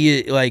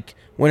he, like,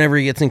 whenever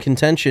he gets in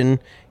contention,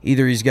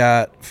 either he's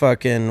got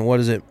fucking, what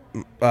is it?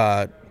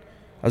 I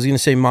was going to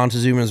say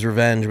Montezuma's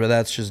Revenge, but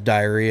that's just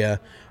diarrhea.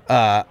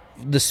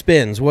 The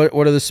spins. What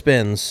are the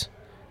spins?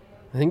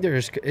 I think I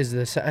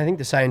think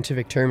the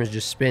scientific term is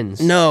just spins.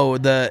 No,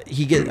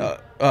 he get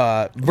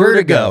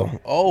vertigo.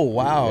 Oh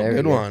wow, There good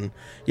you go. one.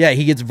 Yeah,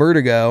 he gets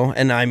vertigo,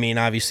 and I mean,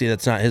 obviously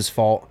that's not his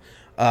fault.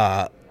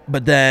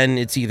 But then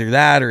it's either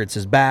that or it's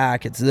his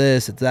back. It's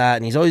this, it's that,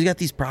 and he's always got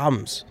these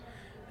problems.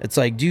 It's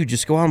like, dude,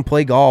 just go out and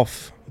play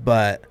golf.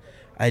 But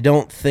I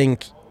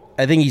think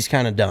he's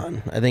kind of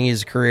done. I think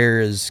his career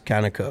is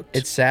kind of cooked.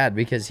 It's sad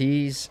because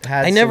he's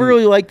had. I never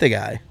really liked the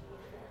guy.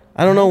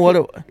 I don't know what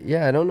it.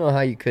 Yeah, I don't know how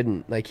you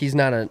couldn't. Like, he's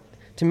not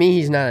to me,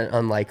 he's not an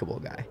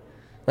unlikable guy.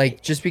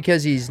 Like, just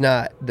because he's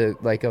not a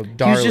darling.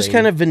 He was just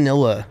kind of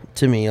vanilla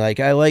to me. Like,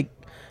 I like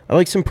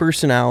some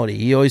personality.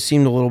 He always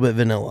seemed a little bit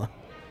vanilla.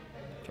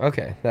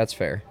 Okay, that's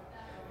fair.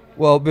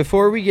 Well,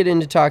 before we get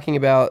into talking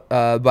about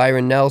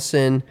Byron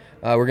Nelson,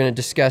 we're going to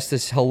discuss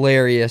this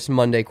hilarious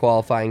Monday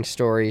qualifying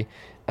story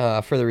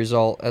for the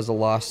result as a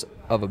loss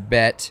of a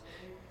bet.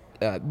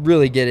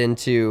 Really get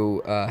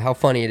into how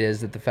funny it is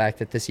that the fact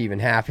that this even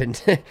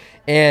happened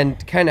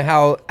and kind of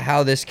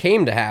how this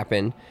came to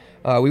happen.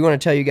 We want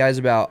to tell you guys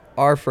about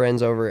our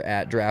friends over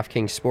at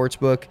DraftKings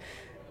Sportsbook.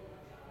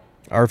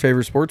 Our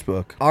favorite sports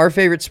book. Our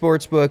favorite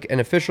sports book, an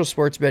official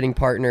sports betting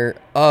partner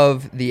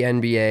of the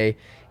NBA.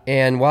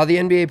 And while the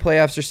NBA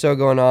playoffs are still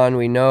going on,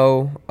 we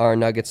know our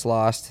Nuggets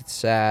lost. It's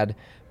sad.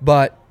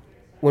 But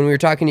when we were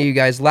talking to you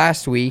guys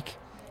last week,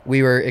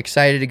 we were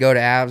excited to go to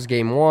Avs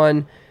Game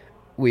 1.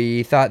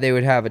 We thought they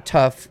would have a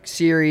tough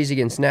series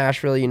against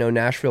Nashville. You know,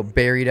 Nashville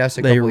buried us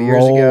a couple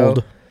years ago.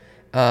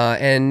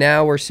 And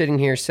now we're sitting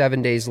here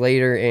 7 days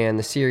later, and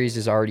the series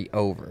is already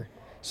over.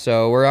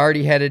 So we're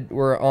already headed.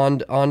 We're on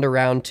to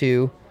round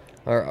 2,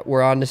 or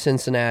we're on to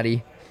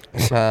Cincinnati.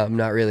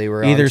 Not really.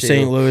 We're either on to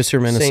St. Louis or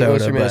Minnesota. St.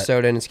 Louis or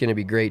Minnesota, and it's going to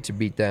be great to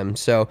beat them.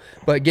 So,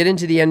 but get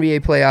into the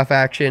NBA playoff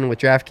action with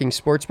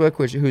DraftKings Sportsbook,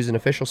 who's an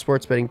official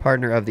sports betting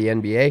partner of the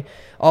NBA.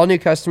 All new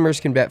customers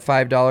can bet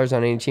 $5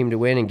 on any team to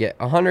win and get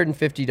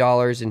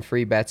 $150 in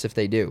free bets if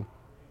they do.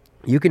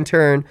 You can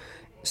turn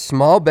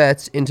small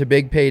bets into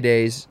big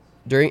paydays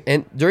during the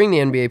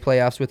NBA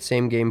playoffs with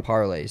same-game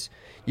parlays.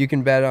 You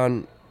can bet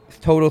on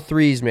total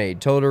threes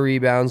made, total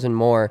rebounds, and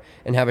more,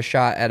 and have a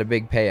shot at a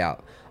big payout.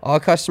 All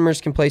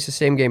customers can place a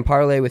same-game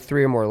parlay with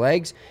 3 or more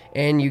legs,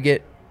 and you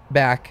get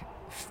back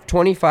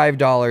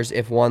 $25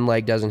 if one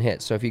leg doesn't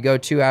hit. So if you go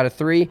 2 out of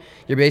 3,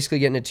 you're basically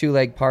getting a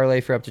 2-leg parlay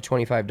for up to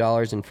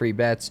 $25 in free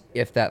bets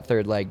if that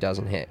third leg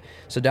doesn't hit.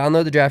 So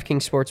download the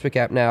DraftKings Sportsbook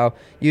app now.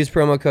 Use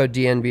promo code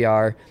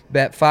DNVR.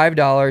 Bet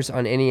 $5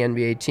 on any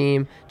NBA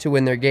team to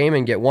win their game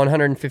and get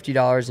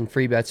 $150 in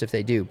free bets if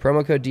they do.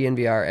 Promo code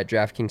DNVR at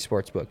DraftKings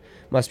Sportsbook.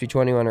 Must be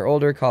 21 or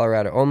older.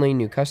 Colorado only.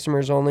 New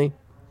customers only.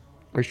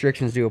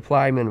 Restrictions do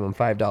apply. Minimum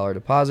 $5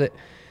 deposit.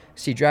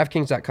 See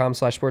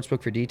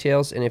DraftKings.com/sportsbook for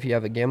details. And if you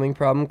have a gambling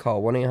problem,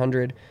 call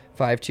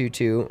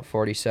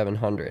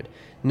 1-800-522-4700.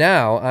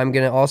 Now, I'm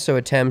going to also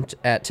attempt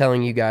at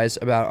telling you guys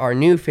about our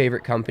new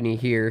favorite company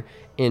here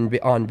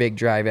on Big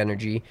Drive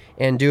Energy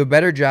and do a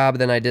better job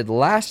than I did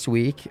last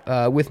week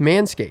with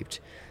Manscaped.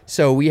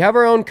 So we have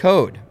our own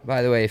code,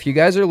 by the way. If you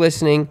guys are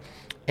listening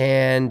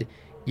and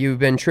you've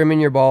been trimming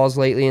your balls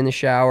lately in the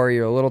shower,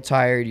 you're a little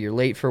tired, you're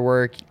late for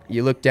work,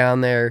 you look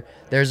down there,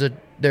 there's a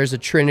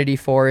Trinity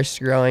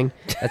forest growing.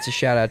 That's a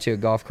shout out to a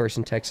golf course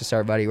in Texas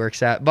our buddy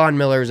works at. Von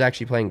Miller was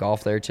actually playing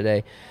golf there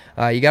today.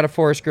 You got a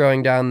forest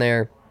growing down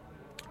there.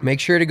 Make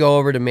sure to go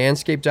over to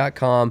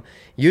manscaped.com.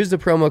 Use the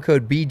promo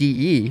code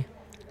BDE.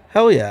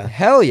 Hell yeah.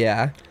 Hell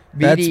yeah.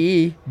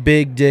 BDE. That's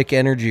big dick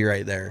energy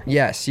right there.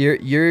 Yes,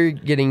 you're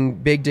getting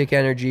big dick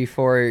energy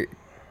for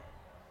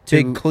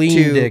big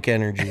clean dick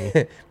energy.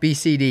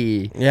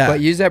 BCDE. Yeah. But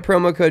use that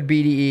promo code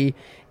BDE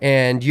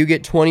and you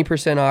get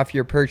 20% off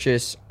your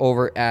purchase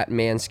over at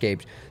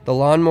Manscaped. The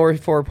Lawnmower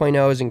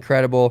 4.0 is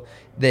incredible.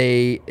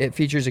 It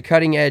features a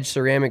cutting-edge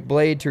ceramic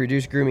blade to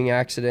reduce grooming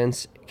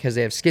accidents because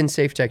they have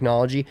skin-safe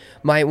technology.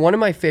 One of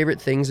my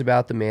favorite things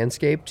about the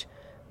Manscaped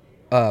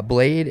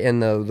blade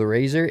and the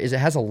razor is it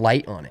has a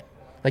light on it.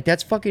 Like,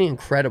 that's fucking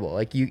incredible.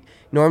 Like, you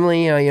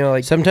normally,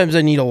 like sometimes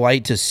I need a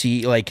light to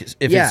see, like,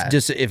 if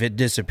it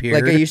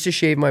disappeared. Like, I used to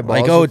shave my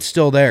balls. Like, it's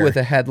still there with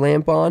a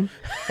headlamp on,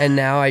 and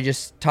now I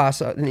just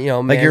toss, like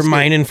you're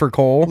mining for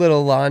coal.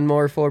 Little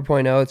Lawnmower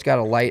 4.0. It's got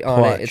a light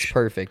on it. It's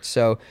perfect.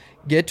 So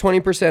get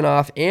 20%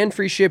 off and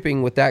free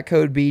shipping with that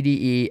code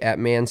BDE at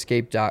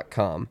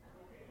manscaped.com.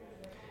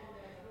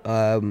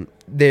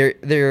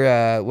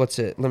 What's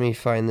it? Let me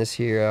find this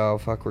here. Oh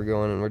fuck,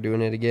 we're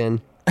doing it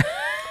again.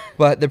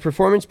 But the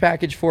Performance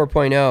Package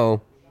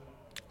 4.0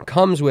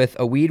 comes with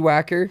a weed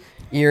whacker,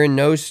 ear and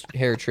nose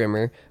hair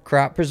trimmer,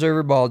 crop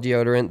preserver ball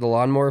deodorant, the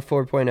Lawnmower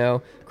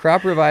 4.0,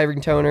 crop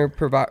reviving toner,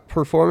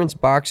 performance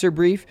boxer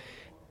brief,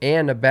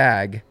 and a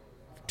bag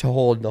to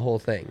hold the whole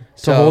thing.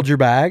 To hold your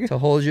bag? To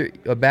hold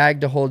a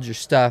bag to hold your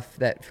stuff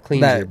that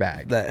cleans your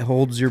bag. That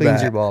holds your cleans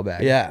bag. your ball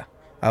bag. Yeah.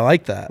 I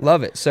like that.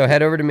 Love it. So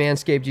head over to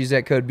Manscaped, use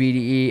that code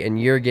BDE, and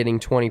you're getting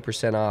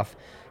 20% off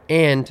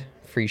and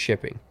free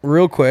shipping.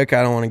 Real quick,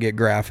 I don't want to get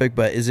graphic,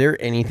 but is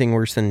there anything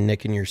worse than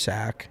nicking your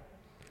sack?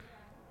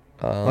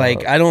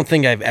 I don't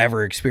think I've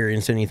ever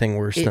experienced anything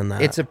worse than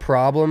that. It's a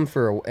problem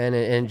and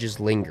it just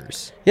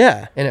lingers.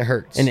 Yeah. And it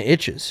hurts. And it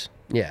itches.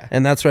 Yeah.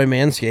 And that's why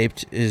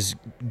Manscaped is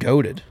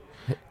goated.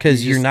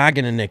 Because you're not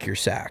going to nick your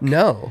sack.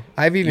 No.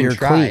 I've even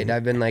tried. Clean.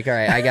 I've been like, all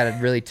right, I got to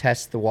really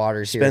test the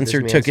waters here.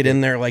 Spencer took it in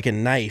there like a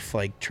knife,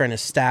 like trying to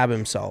stab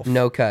himself.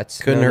 No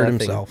cuts. Couldn't hurt nothing.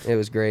 himself. It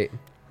was great.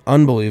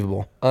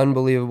 Unbelievable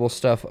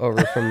Stuff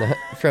over from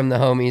the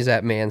homies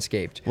at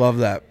Manscaped. Love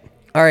that.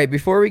 All right,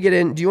 before we get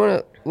in, do you want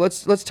to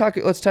let's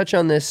touch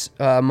on this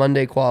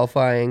Monday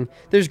qualifying.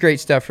 There's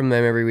great stuff from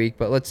them every week,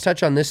 but let's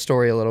touch on this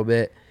story a little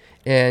bit.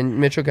 And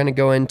Mitch will kind of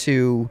go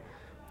into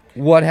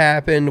what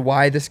happened,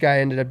 why this guy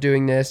ended up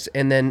doing this,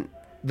 and then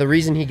the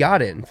reason he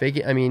got in.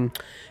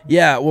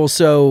 Yeah, well,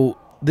 so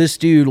this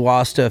dude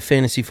lost a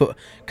fantasy foot.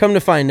 Come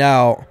to find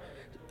out,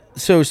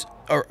 so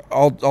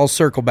I'll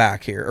circle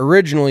back here.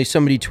 Originally,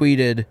 somebody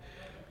tweeted,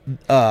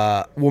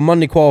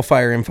 Monday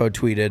Qualifier Info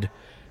tweeted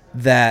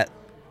that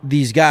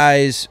these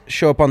guys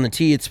show up on the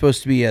tee. It's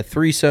supposed to be a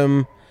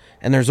threesome,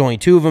 and there's only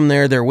 2 of them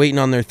there. They're waiting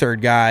on their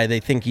third guy.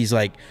 They think he's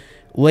like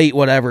late,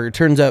 whatever.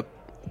 Turns out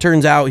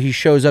he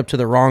shows up to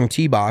the wrong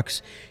tee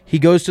box. He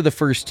goes to the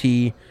first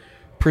tee,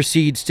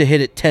 proceeds to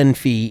hit it 10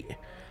 feet,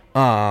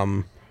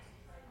 I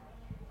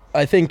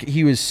think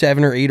he was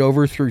 7 or 8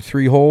 over through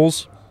 3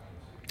 holes.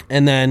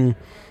 And then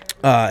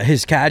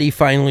his caddy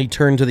finally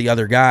turned to the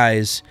other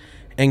guys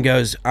and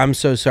goes, "I'm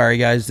so sorry,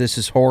 guys. This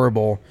is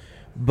horrible.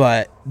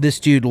 But this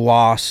dude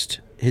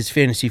lost his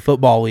fantasy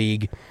football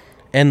league,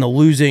 and the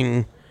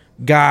losing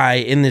guy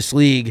in this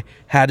league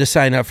had to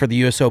sign up for the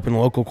U.S. Open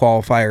local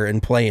qualifier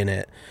and play in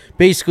it,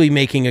 basically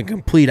making a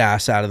complete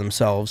ass out of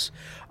themselves."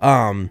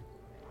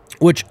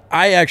 Which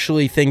I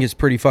actually think is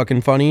pretty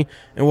fucking funny,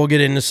 and we'll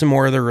get into some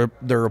more of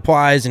the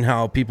replies and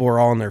how people are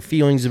all in their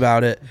feelings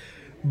about it.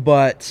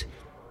 But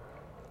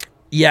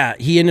yeah,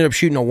 he ended up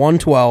shooting a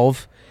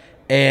 112,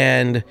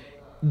 and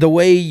the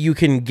way you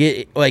can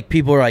get, like,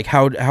 people are like,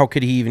 how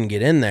could he even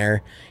get in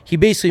there? He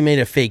basically made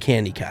a fake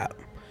handicap,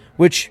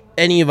 which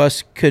any of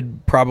us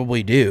could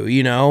probably do,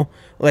 you know?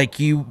 Like,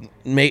 you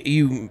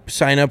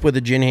sign up with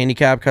a gin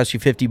handicap, costs you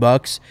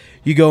 $50.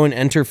 You go and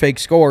enter fake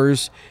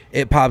scores.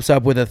 It pops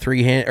up with a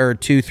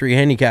 2-3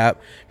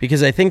 handicap,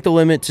 because I think the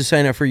limit to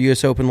sign up for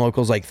U.S. Open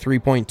local is like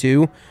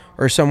 3.2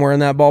 or somewhere in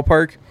that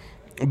ballpark.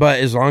 But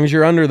as long as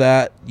you're under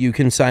that, you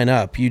can sign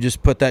up. You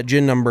just put that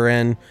gin number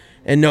in,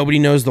 and nobody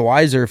knows the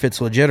wiser if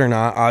it's legit or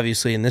not.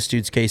 Obviously, in this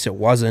dude's case, it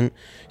wasn't.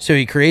 So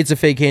he creates a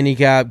fake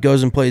handicap,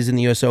 goes and plays in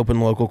the U.S. Open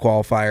local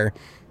qualifier.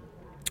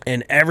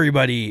 And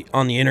everybody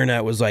on the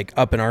internet was like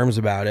up in arms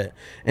about it.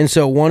 And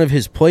so one of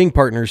his playing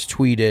partners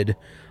tweeted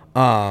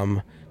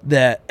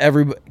that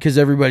because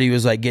everybody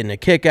was like getting a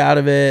kick out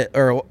of it,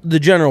 or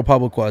the general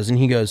public was. And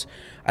he goes,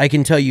 "I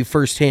can tell you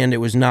firsthand it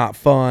was not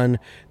fun,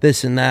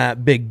 this and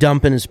that," big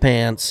dump in his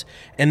pants.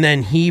 And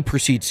then he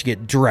proceeds to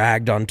get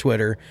dragged on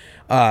Twitter.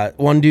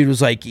 One dude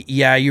was like,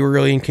 "Yeah, you were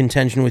really in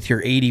contention with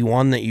your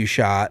 81 that you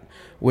shot,"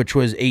 which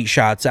was 8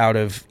 shots out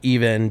of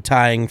even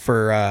tying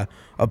for a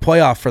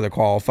playoff for the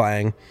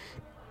qualifying.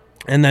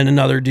 And then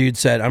another dude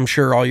said, "I'm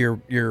sure all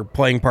your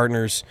playing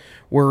partners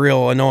were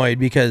real annoyed,"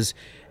 because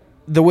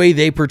the way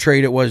they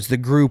portrayed it was the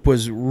group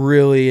was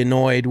really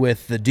annoyed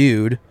with the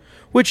dude,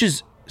 which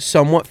is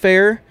somewhat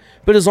fair.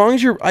 But as long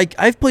as you're like,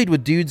 I've played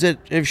with dudes that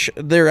if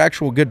they're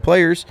actual good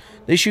players,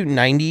 they shoot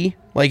 90.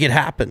 Like, it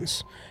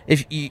happens.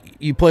 If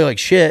you play like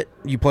shit,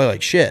 you play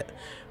like shit.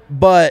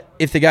 But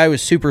if the guy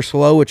was super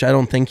slow, which I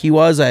don't think he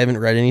was, I haven't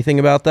read anything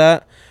about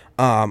that.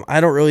 I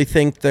don't really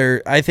think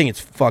I think it's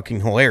fucking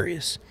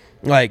hilarious.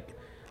 Like,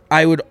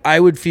 I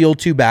would feel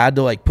too bad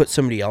to like put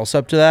somebody else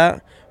up to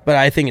that, but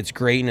I think it's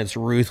great and it's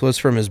ruthless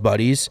from his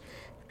buddies.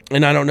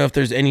 And I don't know if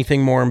there's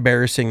anything more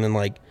embarrassing than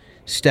like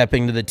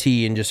stepping to the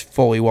tee and just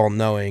fully well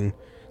knowing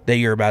that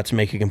you're about to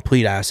make a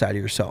complete ass out of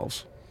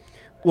yourselves.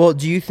 Well,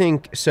 do you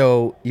think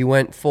so? You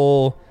went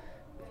full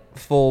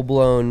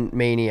blown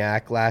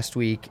maniac last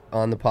week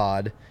on the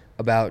pod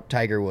about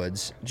Tiger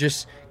Woods,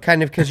 just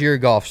kind of because you're a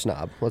golf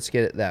snob. Let's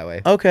get it that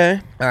way. Okay.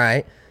 All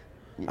right.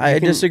 I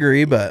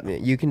disagree, but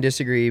you can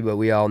disagree, but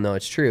we all know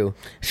it's true.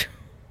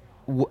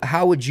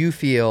 How would you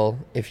feel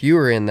if you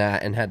were in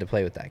that and had to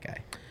play with that guy?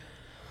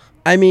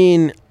 I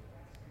mean,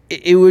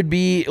 it would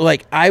be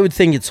like, I would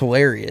think it's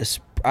hilarious,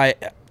 I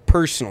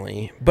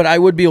personally, but I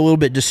would be a little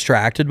bit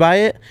distracted by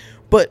it.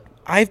 But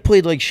I've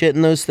played like shit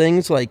in those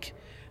things. Like,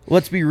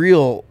 let's be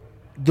real,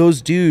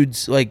 those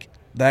dudes, like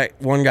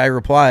that one guy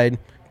replied,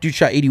 dude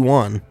shot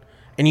 81,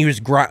 and he was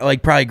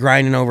probably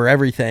grinding over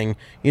everything.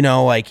 You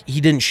know, like, he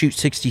didn't shoot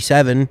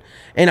 67,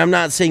 and I'm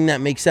not saying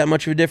that makes that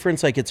much of a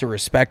difference. Like, it's a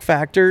respect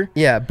factor.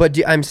 Yeah, but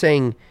I'm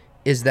saying,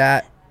 is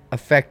that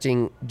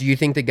affecting? Do you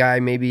think the guy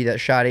maybe that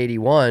shot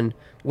 81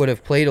 would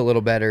have played a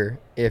little better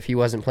if he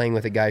wasn't playing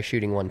with a guy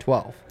shooting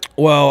 112?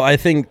 Well, I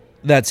think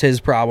that's his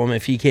problem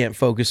if he can't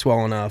focus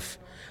well enough.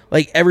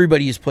 Like,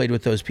 everybody's played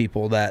with those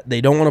people that they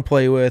don't want to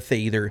play with. They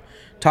either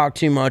talk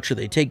too much or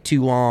they take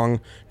too long.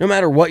 No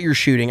matter what you're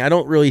shooting, I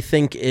don't really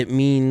think it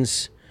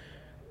means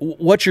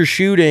what you're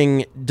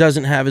shooting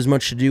doesn't have as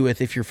much to do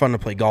with if you're fun to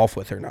play golf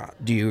with or not.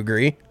 Do you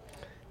agree?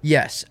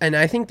 Yes, and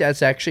I think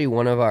that's actually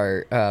one of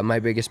our my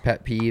biggest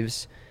pet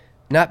peeves.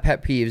 Not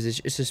pet peeves,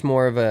 it's just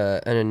more of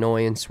an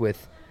annoyance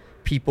with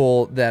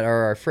people that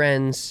are our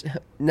friends.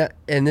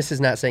 And this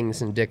is not saying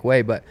this in a dick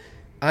way, but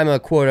I'm a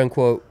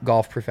quote-unquote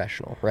golf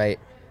professional, right?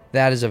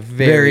 That is a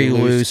very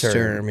loose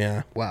term.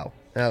 Yeah. Wow,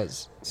 that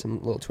was some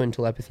little twin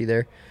telepathy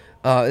there.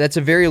 That's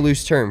a very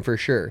loose term for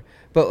sure.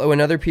 But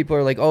when other people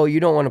are like, "Oh, you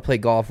don't want to play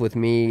golf with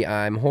me,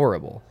 I'm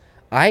horrible,"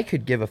 I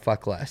could give a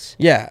fuck less.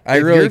 Yeah, I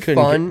if really you're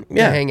couldn't. Fun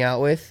to hang out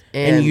with,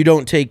 and you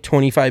don't take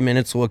 25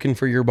 minutes looking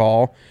for your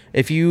ball.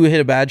 If you hit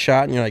a bad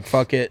shot and you're like,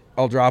 "Fuck it,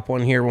 I'll drop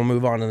one here. We'll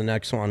move on to the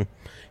next one."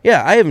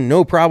 Yeah, I have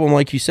no problem.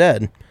 Like you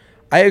said,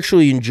 I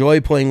actually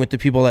enjoy playing with the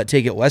people that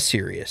take it less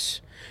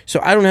serious. So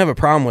I don't have a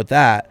problem with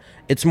that.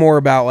 It's more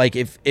about like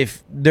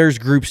if there's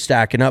groups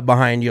stacking up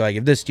behind you, like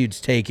if this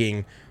dude's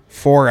taking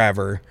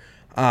forever,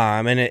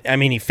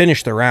 he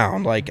finished the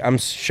round. Like, I'm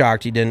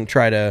shocked he didn't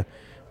try to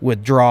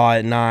withdraw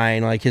at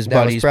 9. Like, his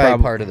buddies was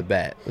probably part of the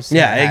bet.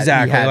 Yeah,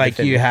 exactly. Like,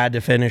 you had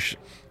to finish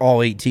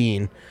all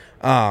 18.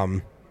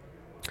 But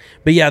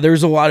yeah,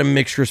 there's a lot of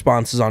mixed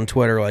responses on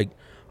Twitter. Like,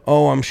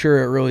 "Oh, I'm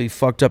sure it really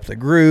fucked up the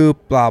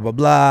group, blah blah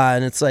blah,"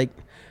 and it's like,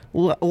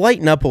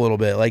 lighten up a little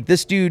bit. Like,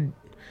 this dude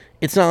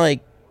it's not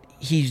like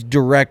he's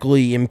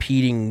directly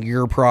impeding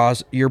your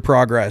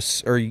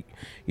progress or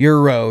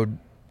your road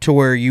to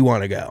where you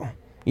want to go.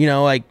 You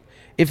know, like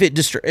if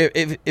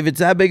it's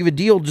that big of a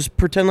deal, just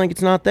pretend like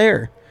it's not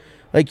there.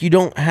 Like, you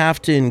don't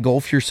have to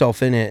engulf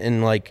yourself in it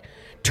and like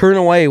turn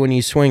away when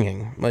he's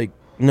swinging. Like,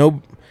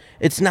 no,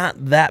 it's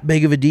not that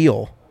big of a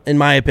deal in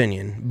my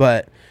opinion,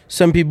 but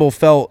some people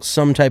felt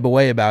some type of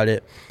way about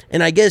it.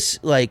 And I guess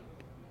like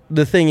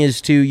the thing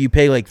is too, you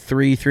pay like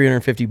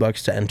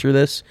 $350 to enter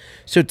this.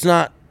 So it's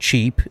not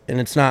cheap, and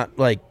it's not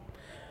like,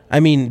 I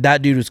mean,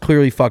 that dude was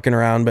clearly fucking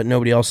around, but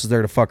nobody else is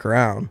there to fuck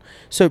around.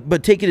 So,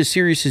 but take it as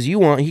serious as you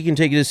want. He can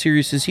take it as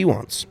serious as he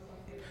wants.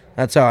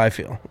 That's how I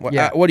feel.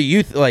 What do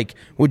you like?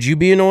 Would you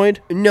be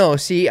annoyed? No,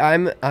 see,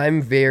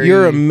 I'm very.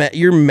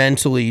 You're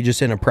mentally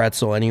just in a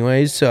pretzel,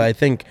 anyways. So I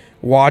think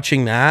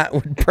watching that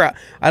would.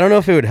 I don't know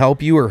if it would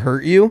help you or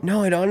hurt you.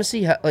 No, it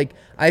honestly like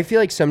I feel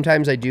like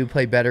sometimes I do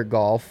play better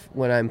golf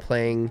when I'm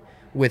playing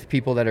with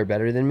people that are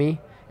better than me,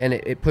 and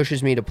it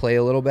pushes me to play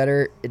a little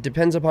better. It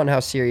depends upon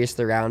how serious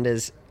the round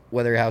is,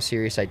 whether how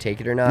serious I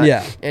take it or not.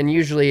 Yeah. And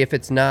usually if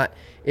it's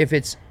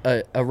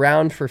a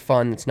round for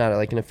fun, it's not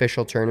like an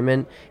official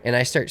tournament, and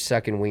I start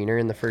sucking wiener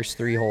in the first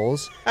 3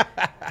 holes,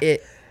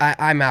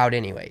 I'm out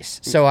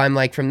anyways. So I'm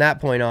like, from that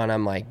point on,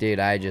 I'm like, dude,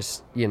 I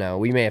just,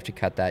 we may have to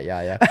cut that,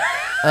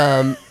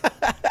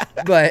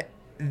 but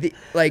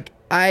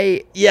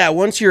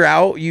once you're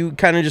out, you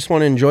kind of just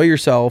want to enjoy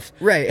yourself.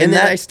 Right. And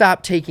then I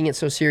stopped taking it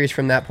so serious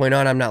from that point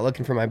on. I'm not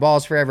looking for my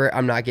balls forever.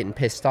 I'm not getting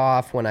pissed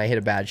off when I hit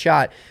a bad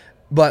shot.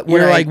 But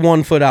when you're like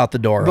 1 foot out the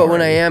door. But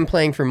when I am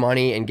playing for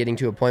money and getting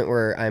to a point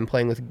where I'm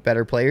playing with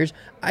better players,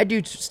 I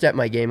do step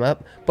my game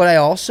up. But I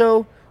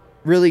also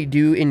really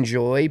do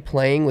enjoy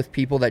playing with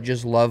people that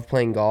just love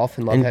playing golf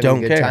and love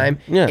having a good time.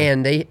 Yeah.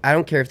 And I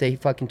don't care if they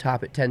fucking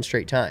top it 10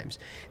 straight times.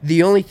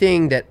 The only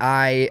thing that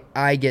I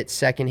get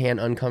secondhand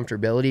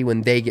uncomfortability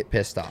when they get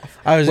pissed off.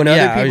 When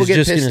other people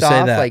get pissed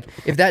off, like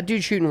if that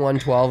dude shooting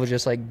 112 is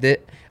just like,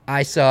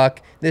 I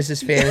suck. This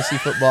is fantasy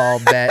football.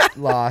 Bet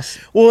loss.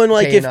 Well, and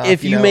like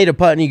if you made a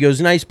putt and he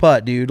goes, nice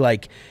putt, dude.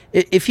 Like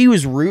if he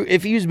was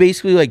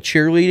basically like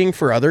cheerleading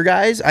for other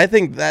guys, I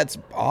think that's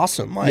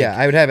awesome. Like, yeah,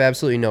 I would have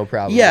absolutely no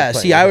problem. Yeah,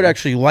 see, I would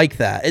actually like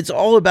that. It's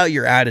all about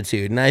your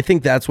attitude, and I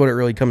think that's what it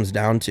really comes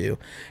down to.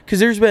 Because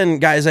there's been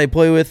guys I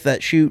play with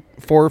that shoot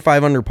 4 or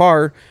 5 under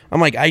par.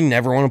 I'm like, I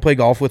never want to play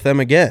golf with them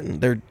again.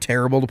 They're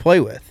terrible to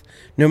play with,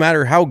 no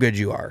matter how good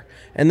you are.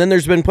 And then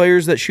there's been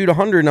players that shoot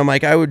 100, and I'm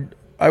like, I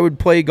would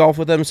play golf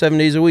with them 7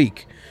 days a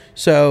week.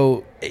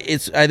 So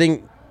I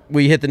think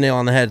we hit the nail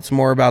on the head. It's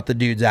more about the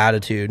dude's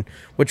attitude,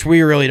 which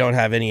we really don't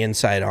have any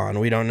insight on.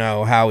 We don't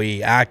know how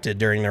he acted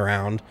during the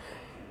round,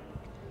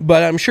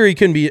 but I'm sure he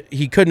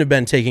couldn't have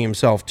been taking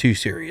himself too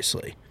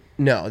seriously.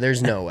 No,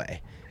 there's no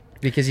way,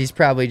 because he's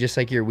probably just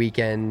like your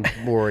weekend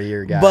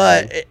warrior guy.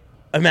 But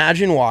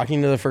imagine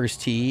walking to the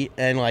first tee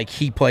and like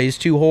he plays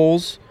 2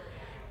 holes,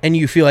 and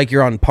you feel like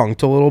you're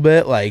unpunked a little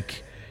bit,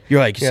 like. You're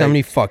like,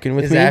 somebody fucking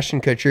with me? Is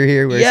Ashton Kutcher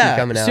here? Where's he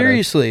coming out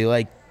seriously.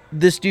 Like,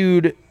 this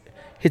dude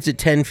hits it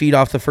 10 feet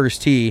off the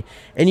first tee,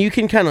 and you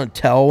can kind of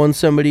tell when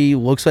somebody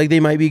looks like they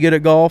might be good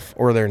at golf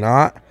or they're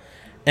not.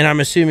 And I'm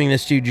assuming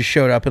this dude just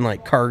showed up in,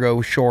 like, cargo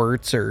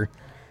shorts or...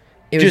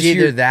 It was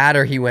either that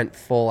or he went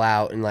full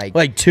out and,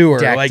 like tour.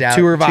 Like,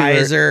 tour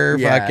visor,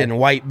 fucking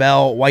white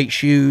belt, white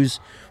shoes,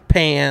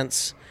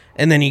 pants...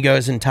 And then he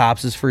goes and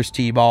tops his first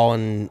tee ball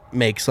and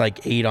makes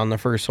like 8 on the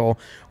first hole,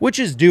 which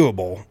is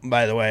doable,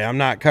 by the way. I'm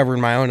not covering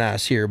my own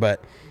ass here,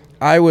 but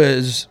I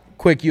was,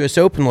 quick U.S.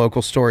 Open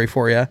local story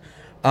for you,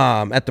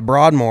 at the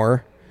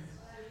Broadmoor.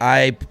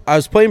 I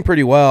was playing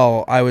pretty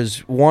well. I was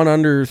 1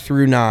 under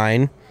through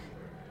 9,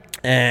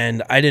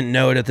 and I didn't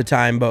know it at the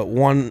time, but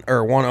 1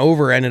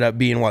 over ended up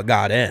being what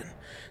got in.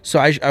 So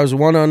I was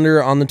 1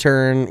 under on the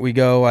turn. We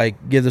go,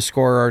 like, give the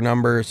scorer our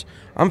numbers.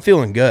 I'm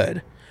feeling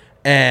good.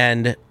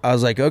 And I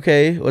was like,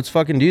 okay, let's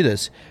fucking do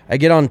this. I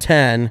get on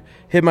 10,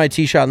 hit my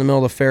tee shot in the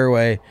middle of the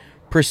fairway,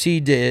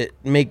 proceed to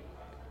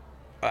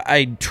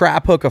I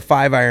trap hook a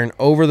 5-iron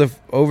over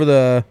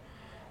the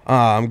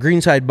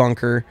greenside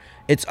bunker.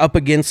 It's up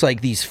against like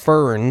these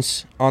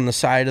ferns on the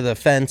side of the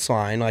fence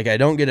line. Like, I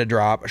don't get a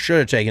drop. I should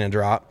have taken a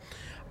drop.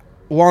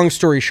 Long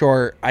story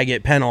short, I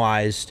get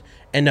penalized,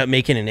 end up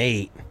making an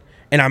 8.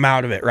 And I'm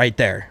out of it right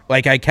there.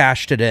 Like, I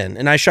cashed it in.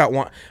 And I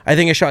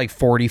think I shot like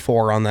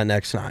 44 on that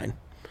next 9.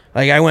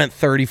 Like, I went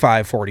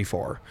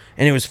 35-44,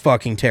 and it was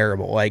fucking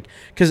terrible. Like,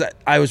 because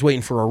I was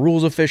waiting for a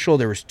rules official.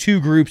 There was 2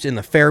 groups in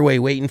the fairway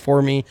waiting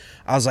for me.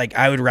 I was like,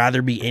 I would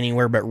rather be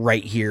anywhere but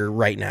right here,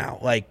 right now.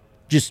 Like,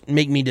 just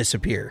make me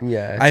disappear.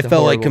 Yeah, I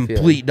felt like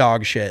complete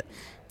dog shit.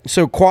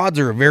 So quads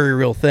are a very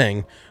real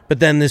thing. But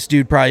then this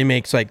dude probably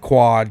makes like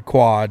quad.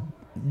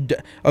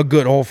 A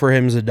good hole for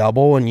him is a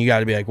double, and you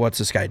got to be like, what's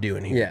this guy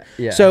doing here?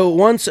 Yeah. So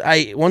once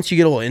you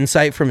get a little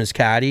insight from his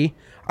caddy,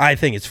 I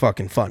think it's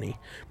fucking funny.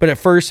 But at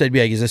first, I'd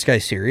be like, is this guy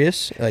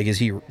serious? Like, is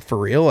he for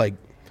real? Like,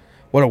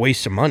 what a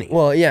waste of money.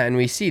 Well, yeah, and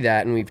we see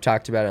that, and we've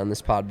talked about it on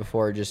this pod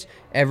before. Just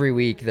every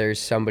week, there's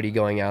somebody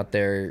going out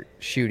there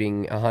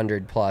shooting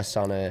 100 plus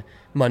on a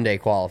Monday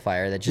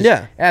qualifier that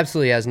just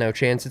absolutely has no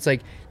chance. It's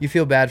like you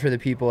feel bad for the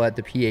people at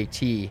the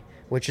PAT,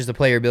 which is the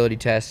player ability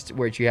test,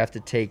 which you have to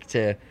take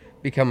to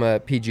become a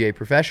PGA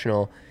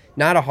professional.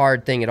 Not a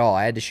hard thing at all.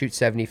 I had to shoot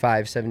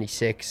 75,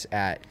 76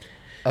 at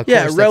a course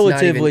that's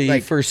relatively not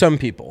even, for some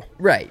people.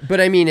 Right, but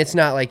I mean, it's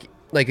not like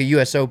a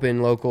U.S.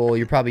 Open local.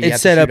 You're probably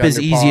It's set up as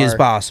easy as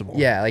possible.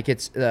 Yeah, like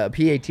it's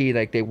PAT.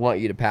 Like they want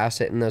you to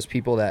pass it, and those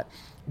people that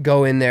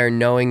go in there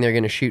knowing they're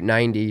going to shoot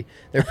 90,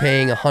 they're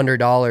paying $100,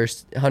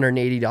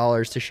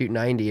 $180 to shoot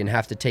 90, and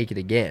have to take it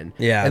again.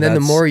 Yeah, and then the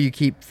more you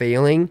keep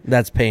failing,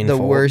 that's painful.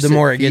 The worse the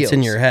more it feels. gets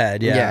in your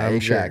head. Yeah, I'm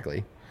exactly.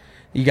 Sure.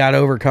 You got to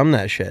overcome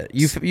that shit.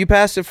 You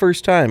passed it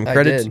first time.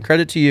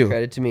 Credit to you.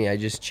 Credit to me. I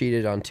just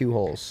cheated on 2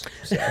 holes.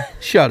 So.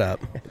 Shut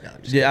up.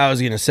 No, I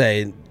was gonna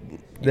say.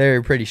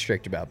 They're pretty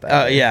strict about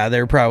that. Yeah,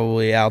 they're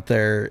probably out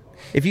there.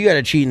 If you got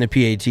to cheat in the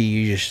PAT,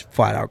 you just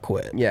flat out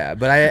quit. Yeah,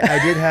 but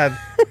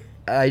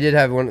I did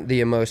have one of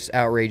the most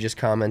outrageous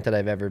comment that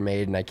I've ever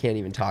made, and I can't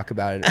even talk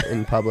about it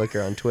in public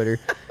or on Twitter,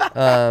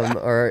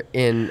 or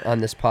on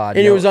this pod.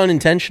 And it was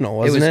unintentional,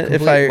 wasn't it?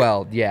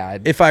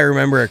 If I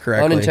remember it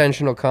correctly,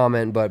 unintentional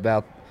comment, but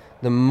about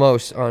the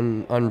most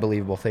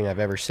unbelievable thing I've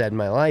ever said in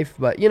my life.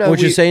 But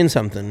which is saying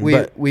something.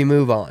 We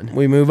move on.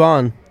 We move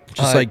on.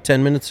 Just like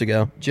 10 minutes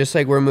ago. Just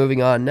like we're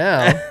moving on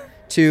now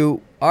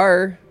to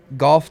our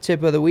golf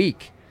tip of the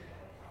week.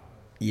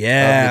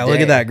 Yeah, look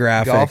at that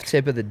graphic. Golf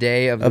tip of the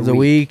day of the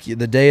week.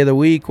 The day of the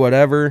week,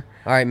 whatever.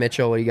 All right,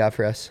 Mitchell, what do you got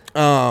for us?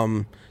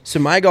 So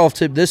my golf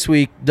tip this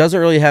week doesn't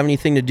really have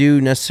anything to do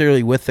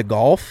necessarily with the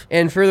golf.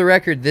 And for the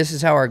record, this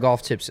is how our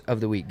golf tips of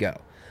the week go.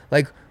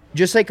 It's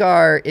just like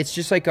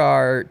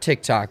our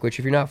TikTok, which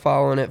if you're not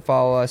following it,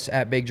 follow us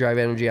at Big Drive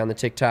Energy on the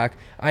TikTok.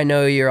 I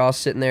know you're all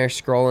sitting there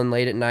scrolling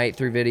late at night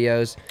through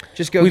videos.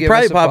 Just go. We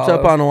probably us a popped follow.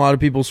 up on a lot of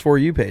people's For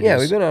You pages. Yeah,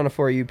 we've been on a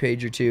For You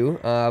page or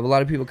two. A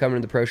lot of people come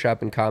into the pro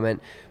shop and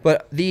comment.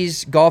 But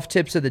these golf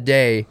tips of the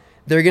day,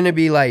 they're going to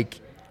be like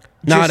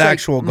not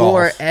actual golf,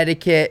 more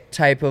etiquette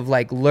type of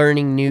like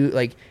learning new,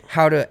 like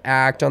how to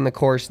act on the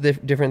course,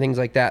 different things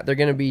like that. They're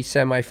going to be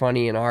semi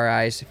funny in our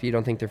eyes. If you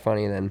don't think they're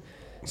funny, then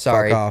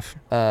sorry. Fuck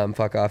off.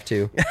 Fuck off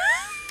too.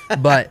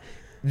 But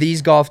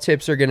these golf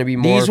tips are going to be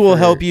more. These will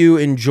help you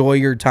enjoy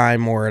your time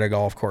more at a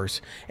golf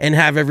course and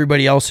have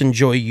everybody else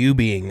enjoy you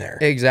being there.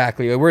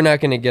 Exactly. We're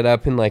not going to get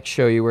up and like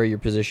show you where your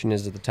position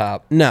is at the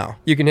top. No.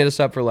 You can hit us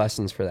up for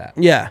lessons for that.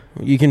 Yeah,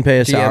 you can pay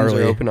us DMs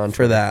hourly are open on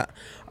for Twitter.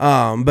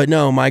 that. But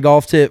no, my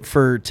golf tip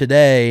for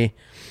today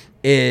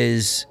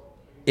is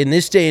in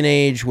this day and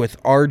age with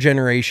our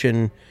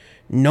generation,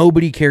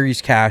 nobody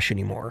carries cash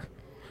anymore.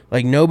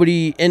 Like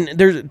nobody, and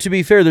there's, to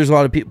be fair, there's a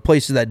lot of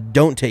places that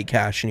don't take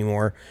cash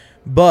anymore.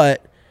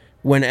 But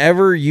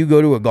whenever you go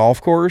to a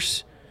golf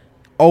course,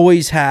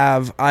 always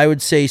have, I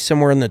would say,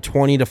 somewhere in the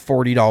 $20 to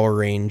 $40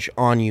 range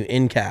on you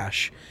in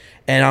cash.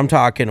 And I'm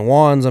talking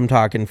ones, I'm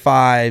talking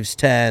fives,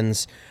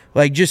 tens,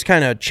 like just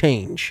kind of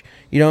change.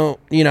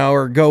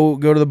 Or go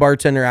to the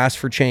bartender, ask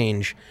for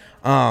change.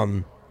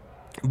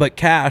 But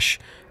cash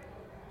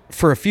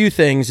for a few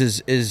things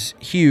is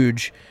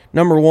huge.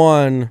 Number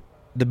one,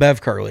 the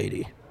bev cart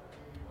lady.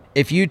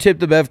 If you tip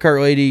the bev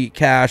cart lady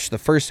cash the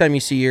first time you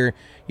see her,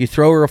 you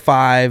throw her a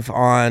 $5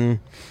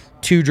 on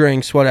 2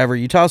 drinks, whatever.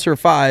 You toss her a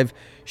 $5,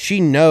 she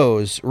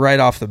knows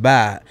right off the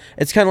bat.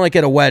 It's kind of like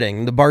at a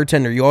wedding. The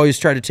bartender, you always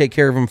try to take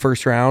care of them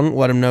first round,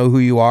 let them know who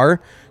you are,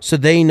 so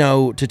they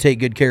know to take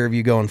good care of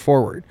you going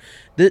forward.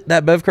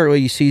 That bev cart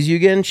lady sees you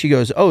again, she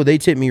goes, oh, they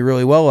tipped me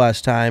really well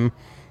last time.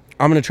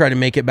 I'm going to try to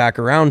make it back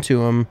around to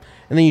them.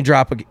 And then you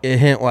drop a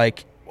hint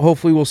like,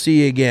 hopefully we'll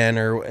see you again,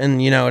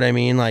 and you know what I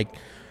mean? Like,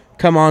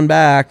 come on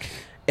back,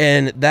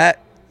 and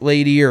that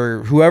lady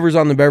or whoever's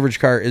on the beverage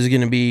cart is going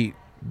to be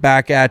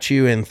back at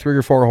you in 3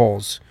 or 4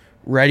 holes,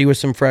 ready with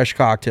some fresh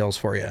cocktails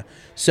for you.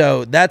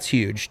 So that's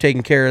huge,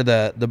 taking care of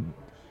the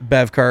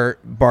bev cart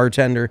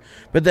bartender.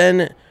 But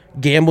then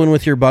gambling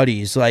with your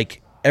buddies,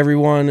 like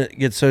everyone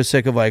gets so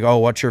sick of like, oh,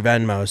 what's your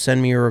Venmo?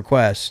 Send me a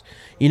request.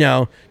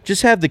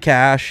 Just have the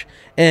cash,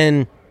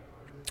 and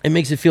it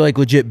makes it feel like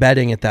legit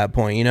betting at that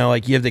point.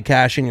 Like you have the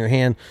cash in your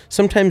hand.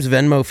 Sometimes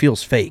Venmo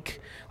feels fake.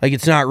 Like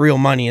it's not real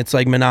money. It's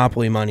like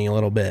Monopoly money a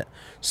little bit.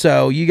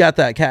 So you got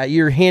that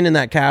you're handing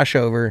that cash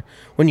over.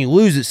 When you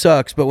lose, it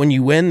sucks. But when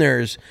you win,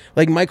 there's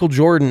like Michael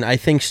Jordan, I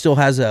think still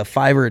has a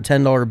 $5 or a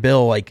 $10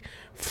 bill like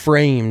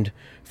framed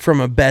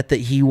from a bet that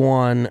he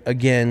won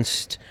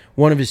against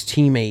one of his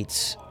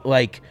teammates,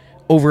 like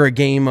over a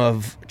game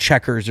of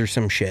checkers or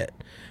some shit.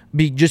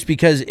 Just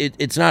because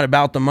it's not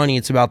about the money.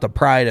 It's about the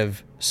pride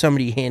of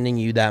somebody handing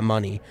you that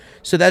money.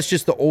 So that's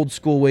just the old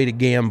school way to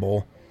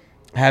gamble,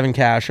 having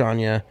cash on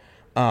you.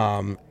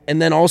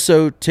 And then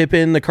also tip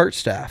in the cart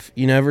staff.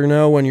 You never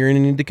know when you're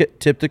going to need to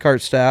tip the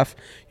cart staff.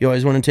 You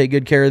always want to take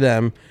good care of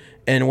them.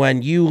 And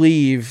when you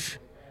leave,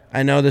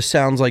 I know this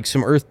sounds like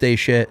some Earth Day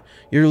shit,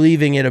 you're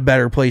leaving it a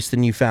better place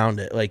than you found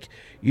it. Like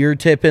you're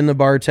tipping the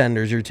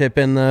bartenders, you're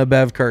tipping the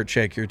bev cart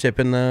chick, you're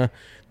tipping the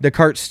the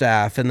cart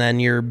staff, and then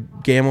you're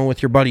gambling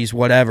with your buddies,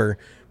 whatever.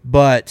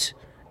 But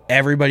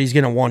everybody's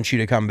going to want you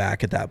to come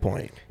back at that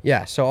point.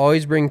 Yeah, so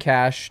always bring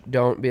cash.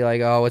 Don't be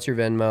like, oh, what's your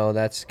Venmo?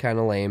 That's kind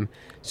of lame.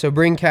 So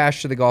bring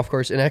cash to the golf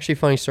course. And actually,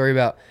 funny story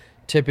about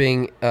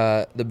tipping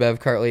the bev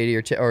cart lady,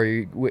 or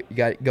you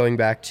got going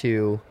back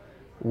to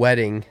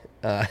wedding.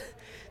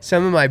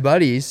 Some of my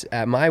buddies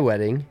at my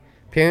wedding,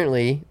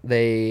 apparently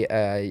they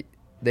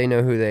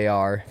know who they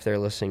are if they're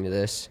listening to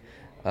this.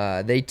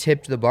 They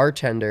tipped the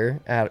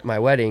bartender at my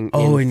wedding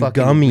in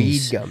fucking gummies.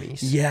 weed gummies.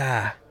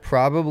 Yeah.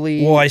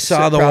 Probably. Well, I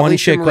saw the probably one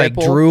chick some like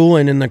Ripple.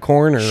 drooling in the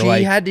corner. She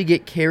like, had to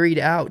get carried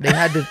out.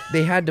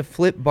 They had to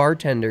flip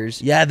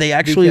bartenders. yeah, they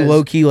actually because-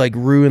 low key like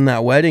ruined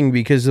that wedding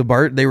because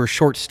they were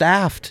short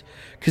staffed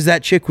because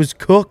that chick was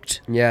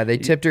cooked. Yeah, they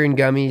tipped her in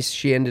gummies.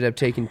 She ended up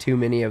taking too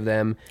many of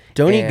them.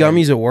 Don't eat And-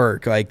 gummies at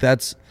work. Like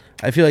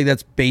I feel like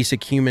that's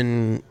basic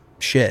human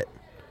shit.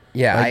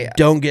 Yeah, Like,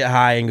 don't get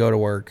high and go to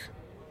work.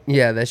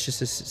 yeah, that's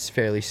just a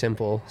fairly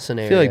simple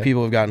scenario. I feel like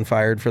people have gotten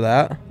fired for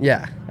that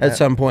Yeah. at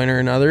some point or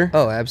another.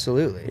 Oh,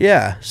 absolutely.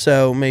 Yeah,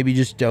 so maybe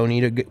just don't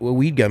eat a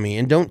weed gummy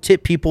and don't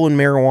tip people in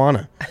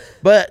marijuana.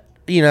 But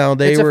you know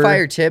they It's a were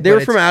fire tip, They but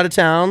were from it's- out of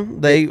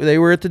town. They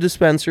were at the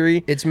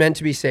dispensary. It's meant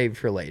to be saved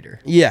for later.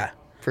 Yeah,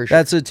 For sure.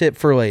 That's a tip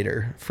for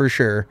later, for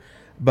sure.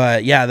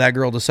 But yeah, that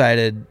girl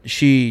decided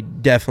she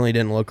definitely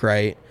didn't look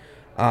right.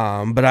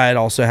 But I had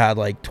also had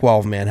like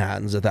 12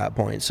 Manhattans at that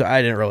point, so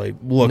I didn't really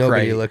look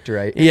Nobody right. looked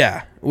right.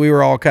 Yeah, we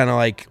were all kind of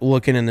like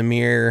looking in the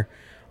mirror,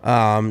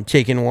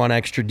 taking one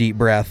extra deep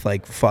breath,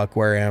 like, fuck,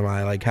 where am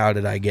I? Like, how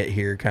did I get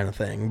here kind of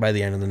thing by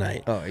the end of the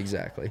night. Oh,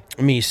 exactly.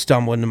 Me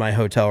stumbling to my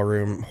hotel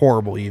room,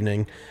 horrible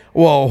evening.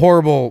 Well,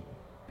 horrible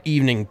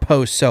evening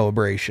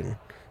post-celebration.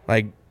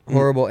 Like,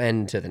 Horrible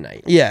end to the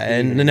night. yeah,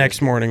 and the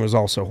next morning was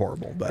also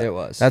horrible. But It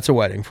was. That's a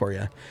wedding for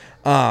you.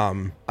 All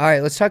right,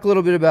 let's talk a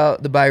little bit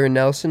about the Byron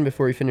Nelson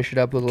before we finish it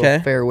up with a little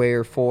Okay. fairway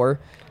or four.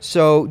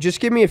 So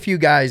just give me a few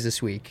guys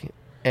this week,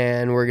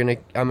 and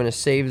I'm gonna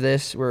save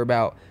this. We're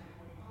about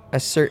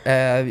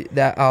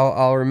that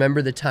I'll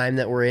remember the time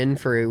that we're in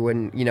for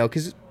when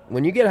because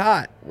when you get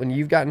hot, when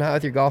you've gotten hot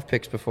with your golf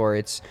picks before,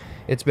 it's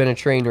been a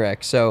train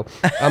wreck. So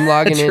I'm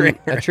logging in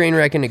a train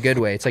wreck in a good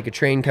way. It's like a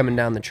train coming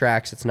down the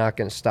tracks. It's not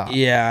going to stop.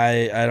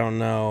 Yeah, I don't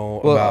know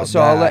Well, about so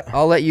that.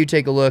 I'll let you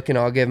take a look and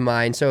I'll give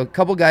mine. So a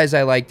couple guys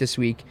I like this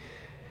week.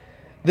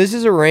 This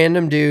is a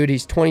random dude.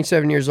 He's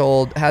 27 years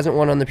old, hasn't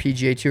won on the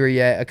PGA Tour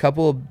yet. A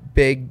couple of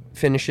big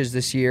finishes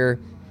this year.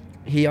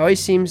 He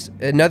always seems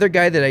another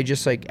guy that I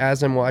just like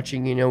as I'm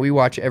watching. We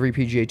watch every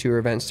PGA Tour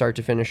event start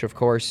to finish, of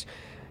course,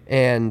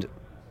 and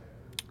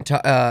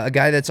a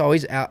guy that's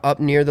always up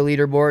near the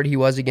leaderboard. He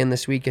was again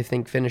this week. I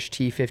think finished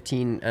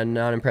T15, a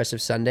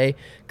non-impressive Sunday.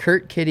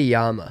 Kurt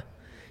Kitayama.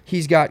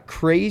 He's got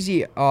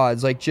crazy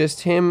odds. Like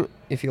just him,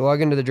 if you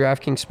log into the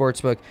DraftKings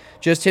Sportsbook,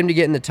 just him to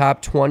get in the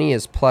top 20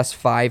 is plus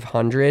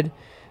 500.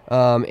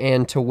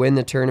 And to win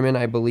the tournament,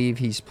 I believe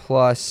he's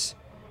plus,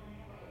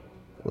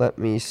 let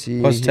me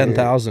see. Plus here.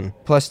 10,000.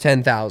 Plus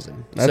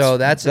 10,000. So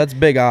that's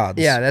big odds.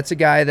 yeah, that's a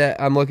guy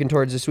that I'm looking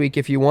towards this week.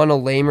 If you want a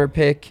lamer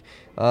pick,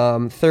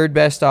 third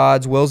best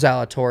odds, Will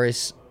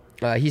Zalatoris.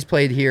 He's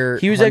played here.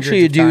 He was hundreds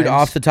actually a of dude times.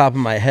 off the top of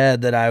my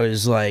head that I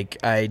was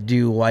like, I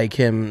do like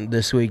him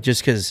this week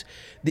just because.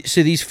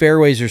 So these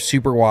fairways are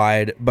super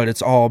wide, but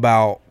it's all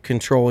about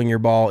controlling your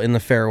ball in the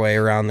fairway,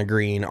 around the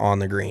green, on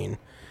the green.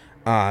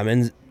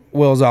 And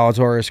Will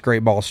Zalatoris,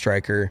 great ball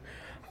striker.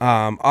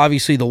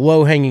 Obviously, the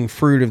low-hanging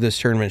fruit of this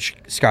tournament,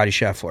 Scotty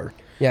Scheffler.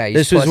 Yeah, he's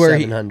this was plus where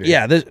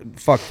 700.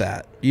 fuck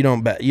that. You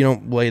don't bet. You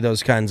don't lay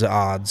those kinds of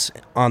odds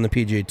on the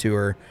PGA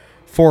Tour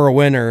for a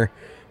winner.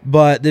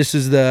 But this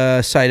is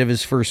the site of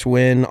his first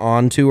win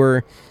on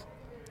tour.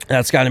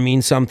 That's got to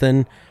mean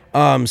something.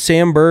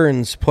 Sam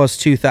Burns plus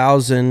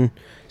 2,000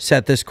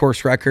 set this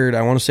course record,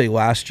 I want to say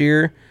last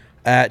year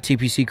at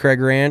TPC Craig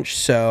Ranch.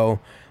 So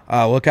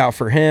look out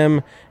for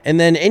him. And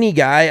then any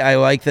guy I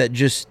like that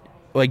just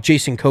like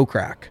Jason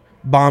Kokrak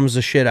bombs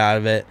the shit out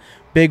of it.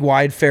 Big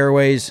wide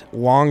fairways,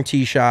 long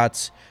tee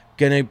shots.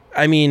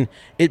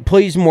 It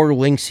plays more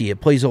linksy. It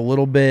plays a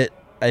little bit,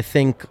 I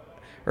think,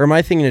 or am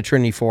I thinking of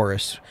Trinity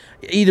Forest?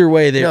 Either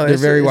way, they're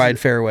very wide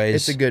fairways.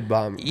 It's a good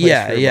bomb. place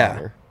Yeah, for a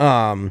yeah.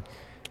 bomber.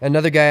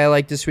 Another guy I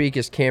like this week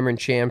is Cameron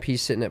Champ.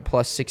 He's sitting at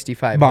plus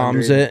 6,500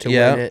 Bombs it, to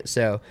yeah. win it.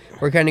 So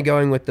we're kind of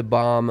going with the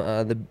bomb,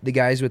 the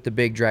guys with the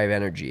big drive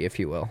energy, if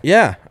you will.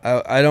 Yeah,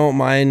 I don't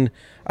mind.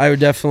 I would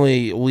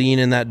definitely lean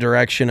in that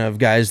direction of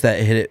guys that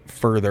hit it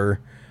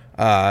further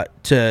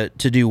to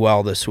do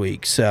well this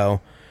week. So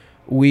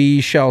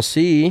we shall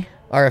see.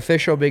 Our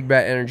official Big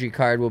Bet Energy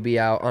card will be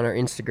out on our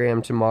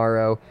Instagram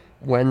tomorrow,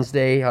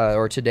 Wednesday,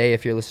 or today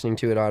if you're listening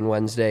to it on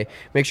Wednesday.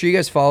 Make sure you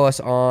guys follow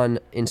us on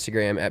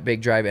Instagram at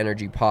Big Drive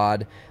Energy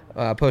Pod.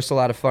 Post a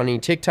lot of funny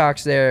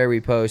TikToks there. We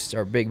post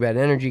our Big Bet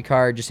Energy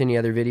card, just any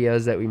other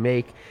videos that we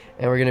make.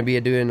 And we're going to be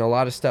doing a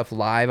lot of stuff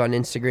live on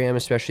Instagram,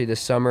 especially this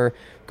summer.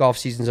 Golf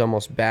season's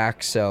almost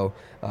back, so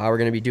we're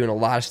going to be doing a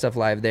lot of stuff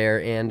live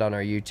there and on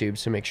our YouTube.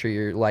 So make sure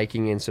you're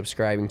liking and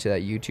subscribing to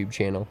that YouTube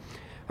channel.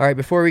 All right,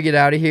 before we get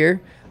out of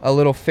here, a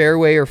little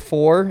fairway or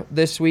four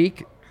this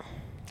week.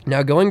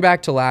 Now, going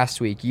back to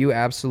last week, you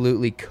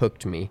absolutely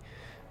cooked me.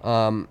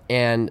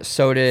 And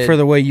so did... For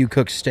the way you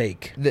cook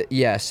steak.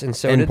 Yes, and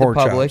so and did the pork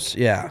public. chops.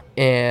 Yeah.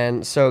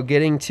 And so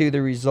getting to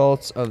the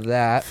results of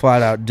that...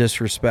 Flat out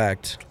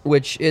disrespect.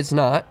 Which it's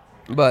not,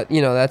 but,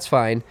 that's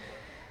fine.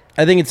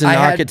 I think it's a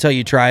knock it till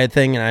you try a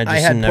thing, and I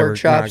had never... pork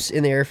chops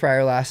in the air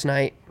fryer last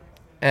night.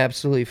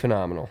 Absolutely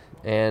phenomenal.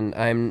 And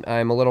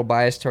I'm a little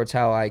biased towards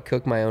how I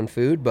cook my own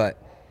food, but...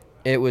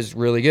 It was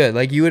really good.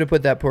 Like, you would have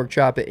put that pork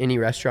chop at any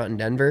restaurant in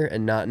Denver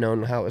and not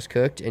known how it was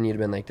cooked, and you'd have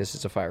been like, this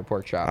is a fire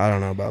pork chop. I don't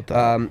know about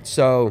that.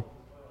 So,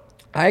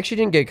 I actually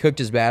didn't get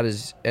cooked as bad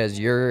as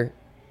you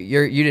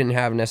didn't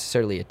have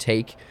necessarily a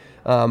take.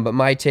 But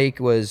my take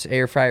was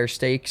air fryer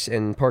steaks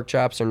and pork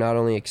chops are not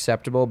only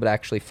acceptable, but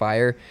actually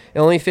fire.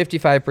 Only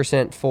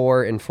 55%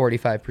 for and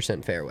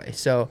 45% fairway.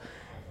 So,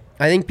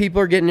 I think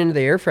people are getting into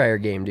the air fryer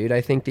game, dude.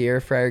 I think the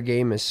air fryer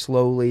game is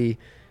slowly...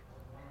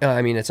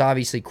 it's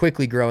obviously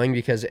quickly growing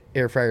because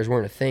air fryers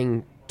weren't a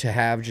thing to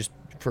have just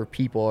for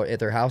people at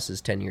their houses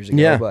 10 years ago.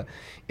 Yeah. But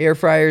air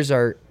fryers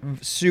are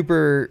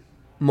super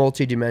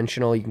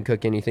multi-dimensional. You can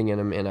cook anything in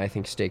them, and I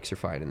think steaks are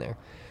fine in there.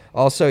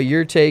 Also,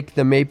 your take,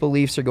 the Maple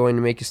Leafs are going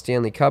to make a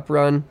Stanley Cup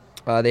run.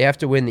 They have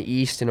to win the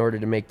East in order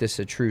to make this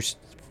a true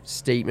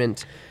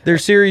statement. Their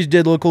series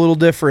did look a little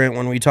different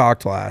when we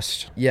talked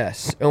last.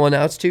 Yes. Well,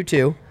 now it's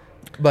 2-2.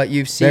 But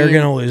you've seen... They're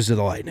going to lose to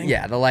the Lightning.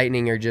 Yeah, the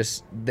Lightning are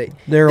just...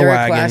 They're a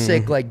wagon,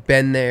 classic,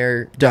 been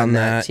there, done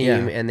that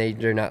team, yeah. and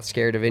they're not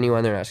scared of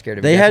anyone. They're not scared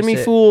of They had me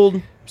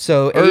fooled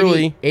so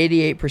early.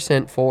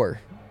 88%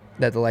 for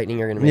that the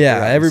Lightning are going to make Yeah,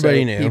 the run.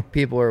 everybody so knew.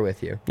 People are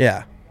with you.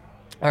 Yeah.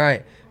 All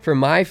right. For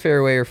my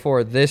fairwayer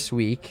for this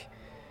week,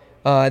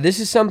 this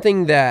is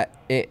something that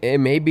it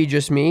may be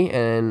just me,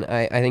 and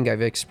I think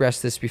I've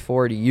expressed this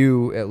before to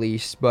you at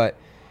least, but...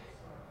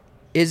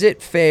 Is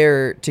it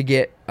fair to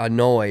get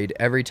annoyed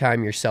every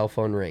time your cell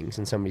phone rings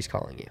and somebody's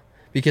calling you?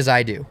 Because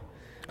I do.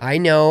 I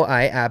know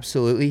I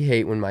absolutely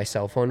hate when my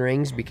cell phone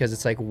rings because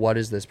it's like, what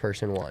does this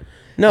person want?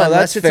 No,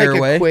 Unless that's it's fair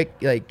like way. a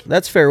quick,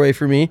 That's fair way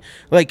for me.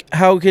 Like,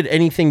 how could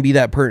anything be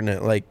that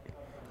pertinent? Like,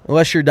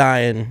 unless you're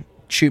dying,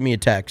 shoot me a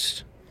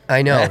text.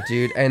 I know,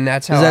 dude, and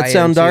that's how. Does that I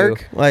sound am dark?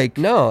 Too. Like,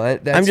 no,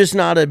 I'm just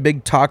not a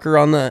big talker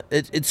on the.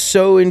 It's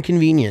so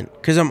inconvenient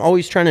because I'm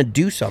always trying to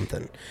do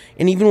something,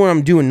 and even when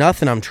I'm doing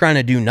nothing, I'm trying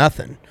to do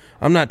nothing.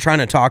 I'm not trying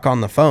to talk on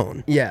the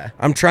phone. Yeah,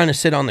 I'm trying to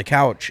sit on the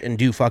couch and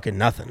do fucking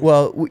nothing.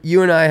 Well,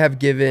 you and I have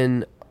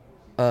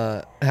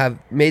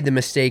made the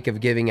mistake of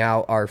giving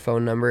out our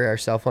phone number, our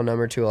cell phone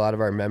number, to a lot of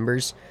our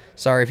members.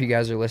 Sorry if you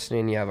guys are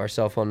listening. You have our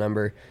cell phone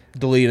number.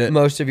 Delete it.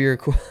 Most of you are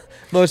cool.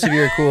 Most of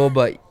you are cool,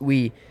 but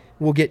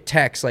we'll get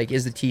texts like,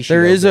 "Is the T-shirt?"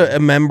 There is a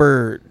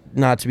member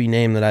not to be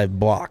named that I've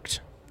blocked.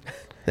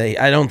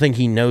 I don't think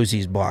he knows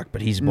he's blocked,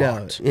 but he's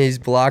blocked. No, he's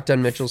blocked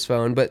on Mitchell's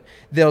phone. But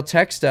they'll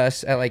text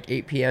us at like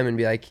 8 p.m. and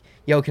be like,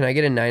 "Yo, can I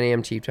get a 9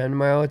 a.m. tee time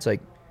tomorrow?" It's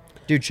like,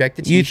 dude, check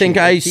the tee sheet. You think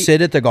I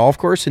sit at the golf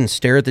course and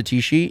stare at the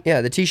tee sheet?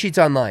 Yeah, the tee sheet's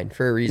online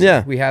for a reason.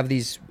 Yeah. We have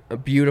these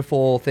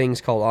beautiful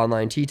things called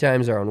online tee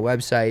times, our own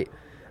website.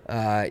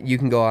 You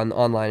can go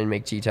online and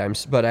make tee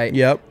times. But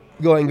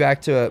going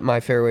back to my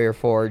fairway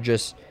 4,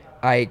 just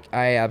I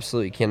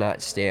absolutely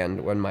cannot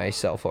stand when my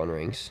cell phone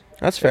rings.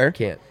 That's fair. I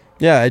can't.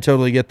 Yeah, I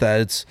totally get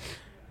that. It's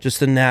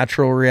just a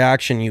natural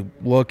reaction. You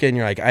look and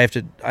you're like,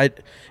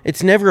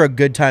 it's never a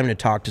good time to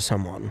talk to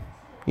someone.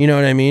 You know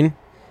what I mean?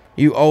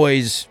 It's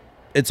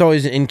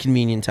always an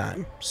inconvenient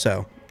time.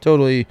 So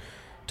totally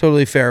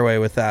fairway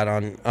with that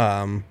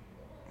on,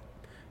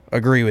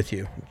 agree with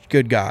you.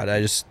 Good God.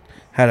 I just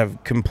had a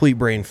complete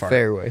brain fart.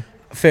 Fairway.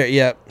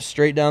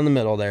 Straight down the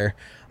middle there.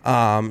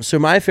 So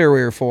my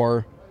fairway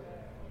 4,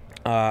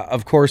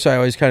 of course I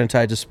always kind of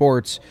tied to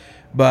sports,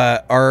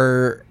 but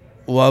our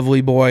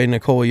lovely boy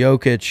Nikola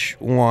Jokic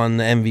won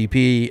the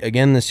MVP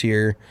again this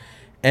year,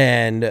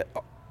 and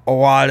a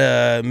lot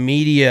of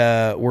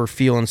media were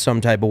feeling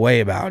some type of way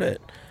about it,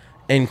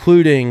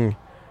 including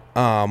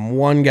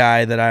one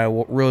guy that I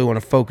really want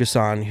to focus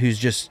on who's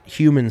just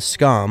human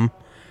scum.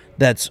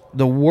 That's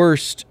the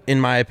worst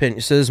in my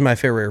opinion. So this is my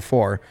favorite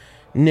 4.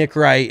 Nick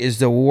Wright is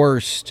the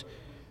worst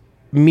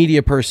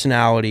media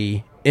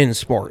personality in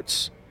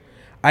sports.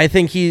 I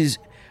think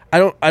I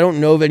don't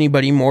know of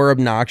anybody more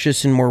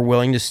obnoxious and more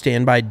willing to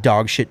stand by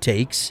dog shit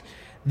takes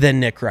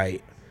than Nick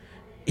Wright.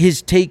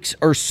 His takes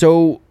are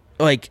so,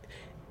 like,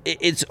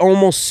 it's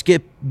almost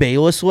Skip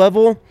Bayless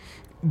level,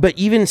 but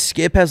even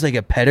Skip has like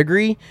a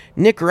pedigree.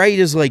 Nick Wright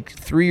is like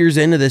 3 years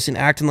into this and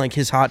acting like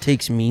his hot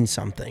takes mean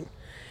something.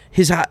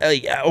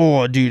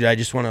 Dude, I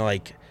just want to,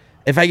 like,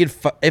 if I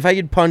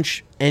could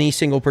punch any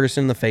single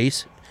person in the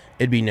face,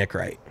 it'd be Nick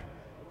Wright.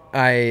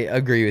 I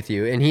agree with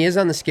you. And he is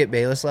on the Skip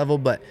Bayless level,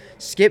 but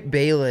Skip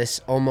Bayless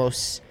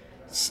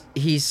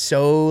he's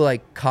so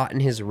like caught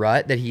in his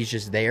rut that he's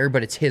just there,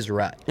 but it's his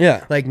rut.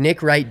 Yeah. Like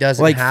Nick Wright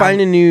doesn't like have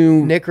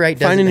Nick Wright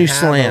doesn't find a new have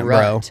slant, a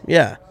rut. Bro.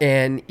 Yeah.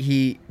 And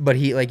he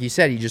like you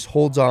said, he just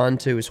holds on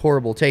to his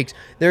horrible takes.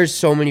 There's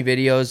so many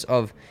videos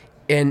of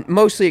and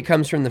mostly it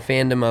comes from the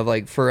fandom of,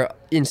 like, for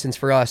instance,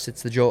 for us,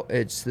 it's the Joel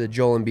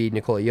Embiid,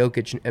 Nikola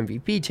Jokic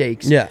MVP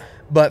takes. Yeah.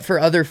 But for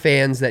other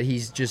fans that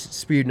he's just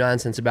spewed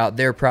nonsense about,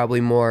 they're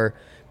probably more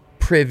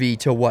privy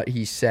to what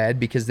he said,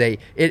 because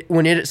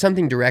when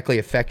something directly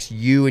affects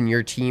you and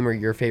your team or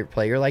your favorite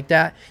player like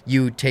that,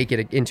 you take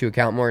it into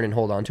account more and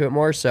hold on to it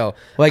more. So,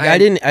 like, I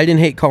didn't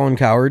hate Colin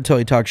Cowherd till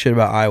he talked shit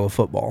about Iowa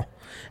football.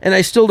 And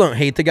I still don't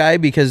hate the guy,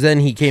 because then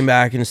he came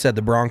back and said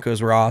the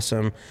Broncos were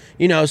awesome.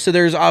 You know, so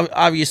there's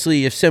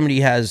obviously, if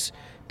somebody has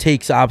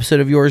takes opposite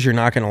of yours, you're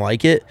not going to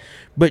like it.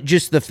 But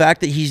just the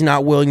fact that he's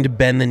not willing to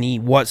bend the knee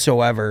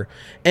whatsoever,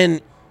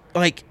 and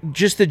like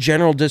just the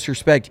general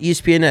disrespect.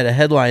 ESPN had a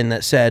headline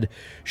that said,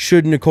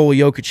 should Nikola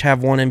Jokic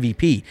have won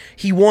MVP?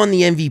 He won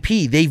the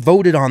MVP. They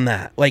voted on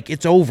that. Like,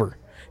 it's over.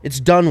 It's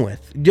done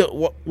with.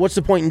 What's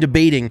the point in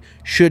debating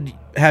should he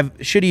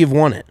have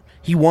won it?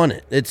 He won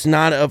it. It's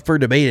not up for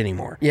debate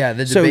anymore. Yeah,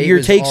 the so debate your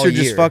was takes all are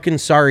just year. fucking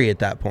sorry at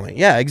that point.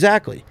 Yeah,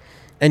 exactly.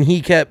 And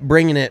he kept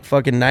bringing it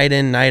fucking night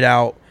in, night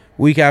out,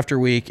 week after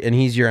week, and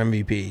he's your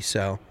MVP.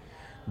 So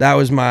that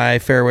was my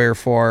fairway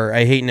 4.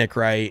 I hate Nick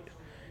Wright.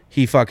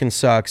 He fucking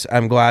sucks.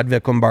 I'm glad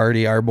Vic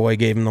Lombardi, our boy,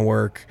 gave him the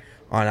work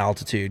on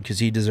Altitude, because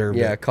he deserved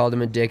it. Yeah, called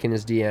him a dick in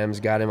his DMs,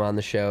 got him on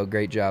the show.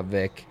 Great job,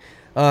 Vic.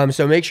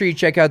 So make sure you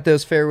check out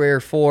those Fairway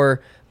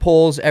 4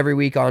 polls every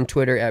week on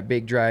Twitter at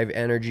Big Drive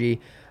Energy.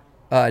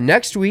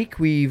 Next week,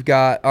 we've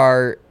got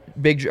our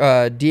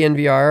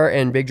DNVR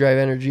and Big Drive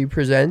Energy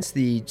presents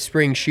the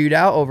spring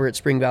shootout over at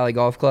Spring Valley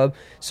Golf Club.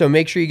 So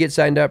make sure you get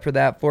signed up for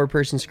that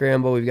 4-person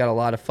scramble. We've got a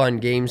lot of fun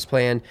games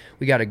planned.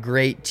 We got a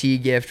great tee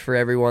gift for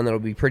everyone that'll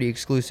be pretty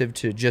exclusive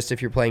to just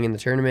if you're playing in the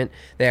tournament.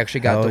 They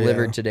actually got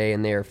delivered today,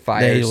 and they are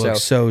fire. They look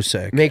so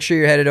sick. Make sure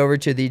you're headed over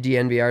to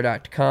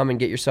thednvr.com and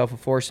get yourself a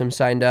foursome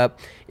signed up.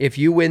 If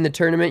you win the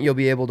tournament, you'll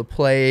be able to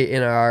play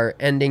in our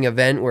ending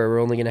event, where we're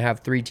only going to have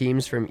 3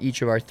 teams from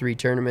each of our 3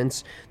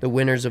 tournaments. The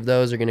winners of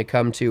those are going to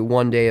come to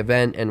one-day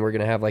event, and we're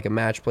going to have like a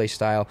match play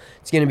style.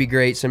 It's going to be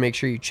great, so make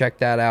sure you check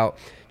that out.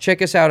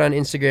 Check us out on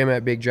Instagram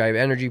at Big Drive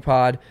Energy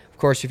Pod. Of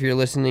course, if you're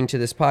listening to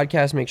this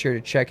podcast, make sure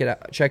to check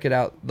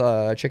out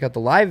the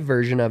live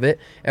version of it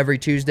every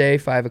Tuesday,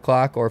 5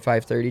 o'clock or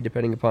 5:30,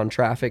 depending upon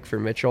traffic for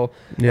Mitchell.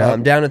 Yeah.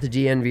 Down at the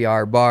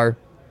DNVR bar.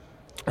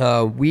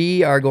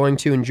 We are going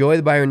to enjoy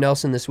the Byron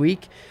Nelson this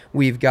week.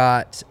 We've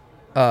got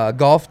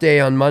golf day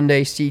on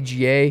Monday,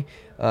 CGA.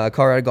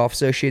 Colorado Golf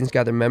Association's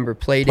got their member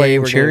play day.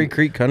 Playing Cherry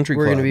Creek Country Club.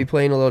 We're going to be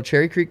playing a little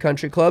Cherry Creek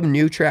Country Club.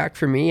 New track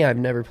for me. I've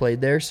never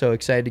played there, so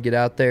excited to get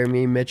out there.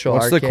 Me, Mitchell,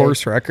 What's RK. the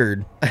course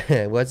record?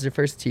 What's the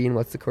first tee and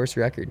what's the course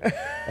record?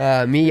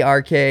 Me,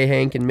 RK,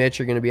 Hank, and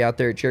Mitch are going to be out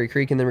there at Cherry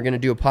Creek, and then we're going to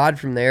do a pod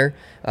from there,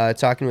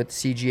 talking with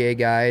the CGA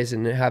guys,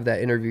 and have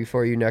that interview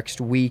for you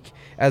next week,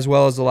 as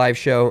well as the live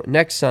show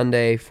next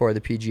Sunday for the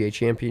PGA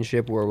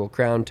Championship, where we'll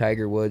crown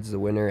Tiger Woods the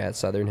winner at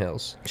Southern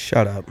Hills.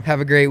 Shut up.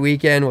 Have a great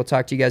weekend. We'll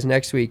talk to you guys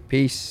next week.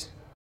 Peace.